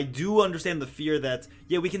 I do understand the fear that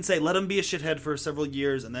we can say let him be a shithead for several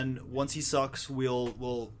years, and then once he sucks,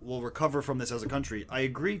 we'll recover from this as a country. I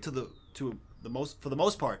agree for the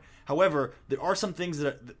most part. However, there are some things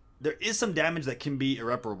there is some damage that can be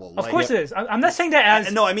irreparable. Of course it is. I'm not saying that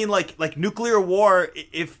as. No, I mean like nuclear war.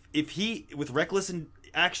 If he with reckless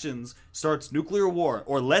actions starts nuclear war,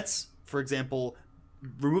 or lets, for example,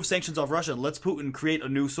 remove sanctions off Russia and lets Putin create a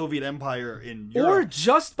new Soviet empire in Europe. Or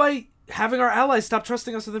just by having our allies stop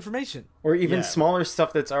trusting us with information. Or even Yeah. smaller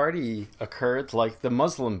stuff that's already occurred, like the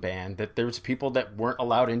Muslim ban, that there's people that weren't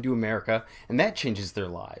allowed into America, and that changes their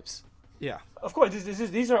lives. Yeah. Of course,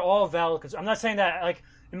 these are all valid. Because I'm not saying that like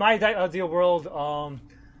in my ideal world,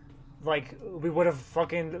 like we would have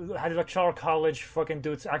fucking had electoral college fucking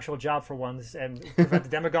do its actual job for once and prevent the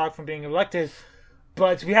demagogue from being elected.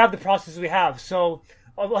 But we have the process we have, so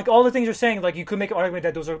like all the things you're saying, like you could make an argument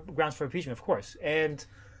that those are grounds for impeachment, of course. And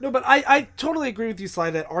No, but I totally agree with you, Sly,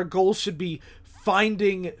 that our goal should be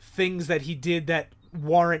finding things that he did that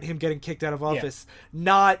warrant him getting kicked out of office,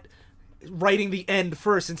 not writing the end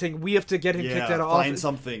first and saying we have to get him kicked out of find office.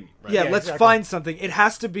 something. Right? Yeah, Yeah, let's exactly. find something. It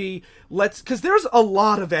has to be because there's a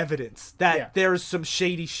lot of evidence that Yeah. there's some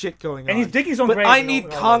shady shit going on. he's digging his own but grave I in all- need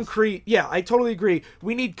in all concrete. Yeah, I totally agree.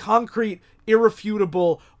 We need concrete,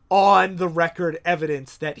 irrefutable, on the record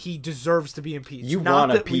evidence that he deserves to be impeached. You not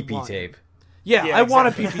want a that we PP want him. tape. Yeah, Yeah, I want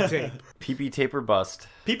a exactly. PP tape. PP tape or bust.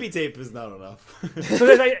 PP tape is not enough. So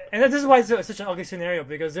this is why it's such an ugly scenario,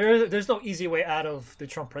 because there's no easy way out of the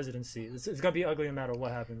Trump presidency. It's gonna be ugly no matter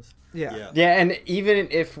what happens. Yeah. Yeah. Yeah, and even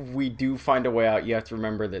if we do find a way out, you have to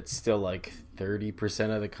remember that still like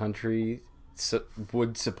 30% of the country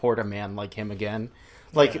would support a man like him again.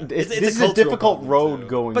 Like, It's this a is a cultural difficult problem, road too.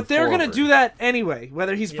 going But they're forward. gonna do that anyway,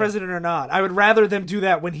 whether he's president or not. I would rather them do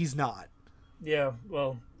that when he's not. Yeah,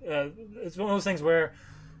 well, it's one of those things where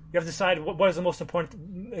you have to decide what is the most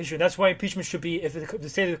important issue. That's why impeachment should be if the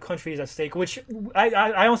state of the country is at stake, which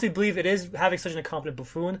I honestly believe it is, having such an incompetent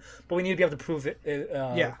buffoon, but we need to be able to prove it.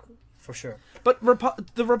 Yeah. For sure. But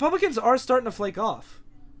the Republicans are starting to flake off.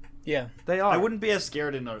 Yeah. They are. I wouldn't be as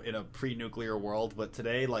scared in a pre-nuclear world, but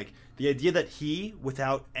today, like the idea that he,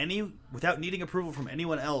 without needing approval from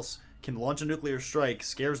anyone else, can launch a nuclear strike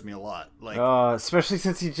scares me a lot. Like especially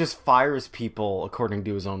since he just fires people according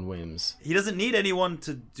to his own whims. he doesn't need anyone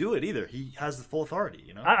to do it either. He has the full authority,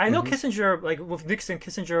 you know. I know Kissinger, like with Nixon,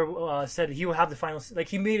 Kissinger said he will have the final. Like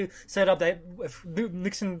he set up that if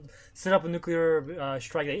Nixon set up a nuclear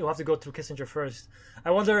strike, that he'll have to go through Kissinger first. I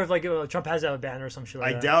wonder if like Trump has that banner or some shit like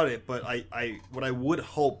I that. doubt it, but I what I would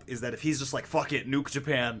hope is that if he's just like fuck it, nuke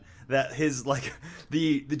Japan, that his like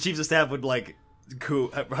the chiefs of staff would like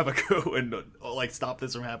have a coup and like stop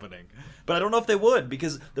this from happening. But I don't know if they would,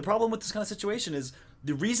 because the problem with this kind of situation is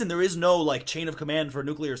the reason there is no like chain of command for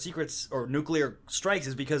nuclear secrets or nuclear strikes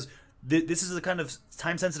is because this is a kind of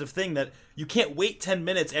time sensitive thing that you can't wait 10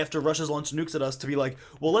 minutes after Russia's launched nukes at us to be like,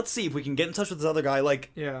 well, let's see if we can get in touch with this other guy.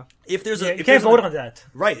 Like, Yeah. if there's Yeah, a you if can't there's vote an- on that.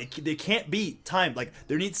 Right, they can't be timed. Like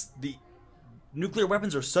there needs the nuclear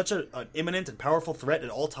weapons are such an imminent and powerful threat at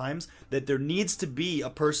all times that there needs to be a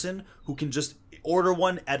person who can just order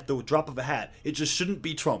one at the drop of a hat. It just shouldn't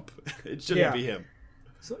be Trump. It shouldn't Yeah. be him.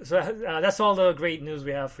 So that's all the great news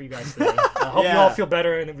we have for you guys today. I hope you Yeah. all feel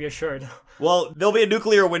better and reassured. Well, there'll be a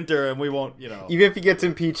nuclear winter, and we won't. Even if he gets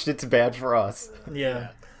impeached, it's bad for us. Yeah.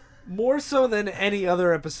 More so than any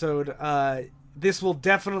other episode, this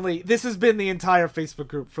has been the entire Facebook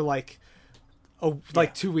group for like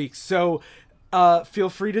 2 weeks. So feel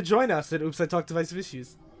free to join us at Oops, I Talk Divisive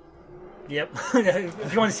Issues. Yep.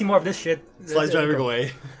 If you want to see more of this shit, Slides driving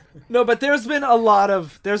away. No, but there's been a lot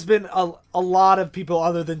of people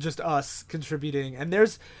other than just us contributing, and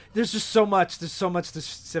there's just so much. There's so much to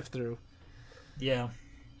sift through. Yeah.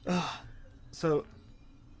 So,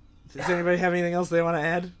 does anybody have anything else they want to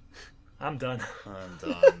add? I'm done. I'm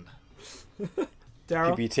done.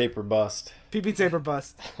 Daryl? PP taper bust. PP taper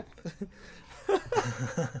bust.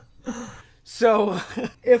 So,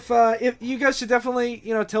 if you guys should definitely,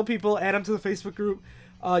 tell people, add them to the Facebook group.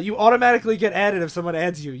 You automatically get added if someone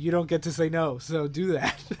adds you. You don't get to say no, so do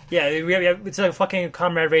that. Yeah, it's like a fucking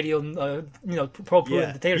Comrade Radio,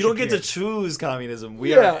 pro-dictatorship. You don't get here. to choose communism.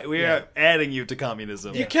 We Yeah. are adding you to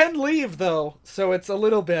communism. You can leave, though, so it's a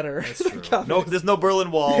little better. That's true. No, there's no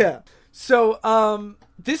Berlin Wall. Yeah. So,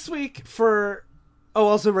 this week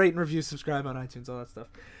also rate and review, subscribe on iTunes, all that stuff.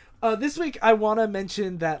 This week, I want to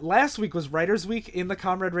mention that last week was Writers' Week in the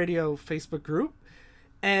Comrade Radio Facebook group,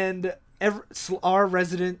 and our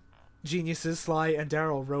resident geniuses, Sly and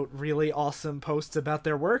Daryl, wrote really awesome posts about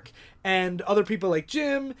their work, and other people like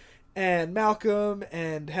Jim, and Malcolm,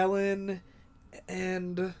 and Helen,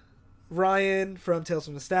 and Ryan from Tales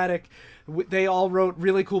from the Static, they all wrote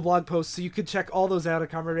really cool blog posts, so you could check all those out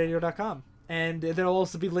at comraderadio.com. And there'll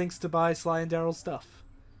also be links to buy Sly and Daryl's stuff.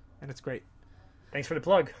 And it's great. Thanks for the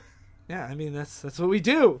plug. Yeah, I mean, that's what we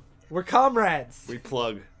do. We're comrades. We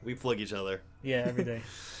plug each other. Yeah, every day.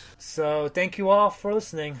 So, thank you all for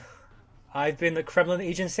listening. I've been the Kremlin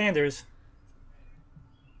Agent Sanders.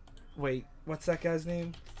 Wait, what's that guy's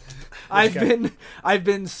name? I've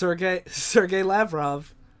been Sergey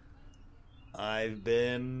Lavrov. I've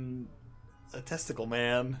been a testicle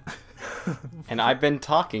man. And I've been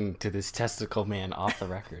talking to this testicle man off the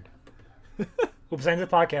record. We'll present the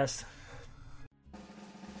podcast.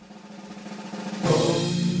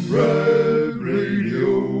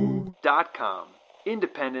 ComradeRadio.com,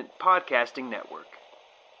 independent podcasting network.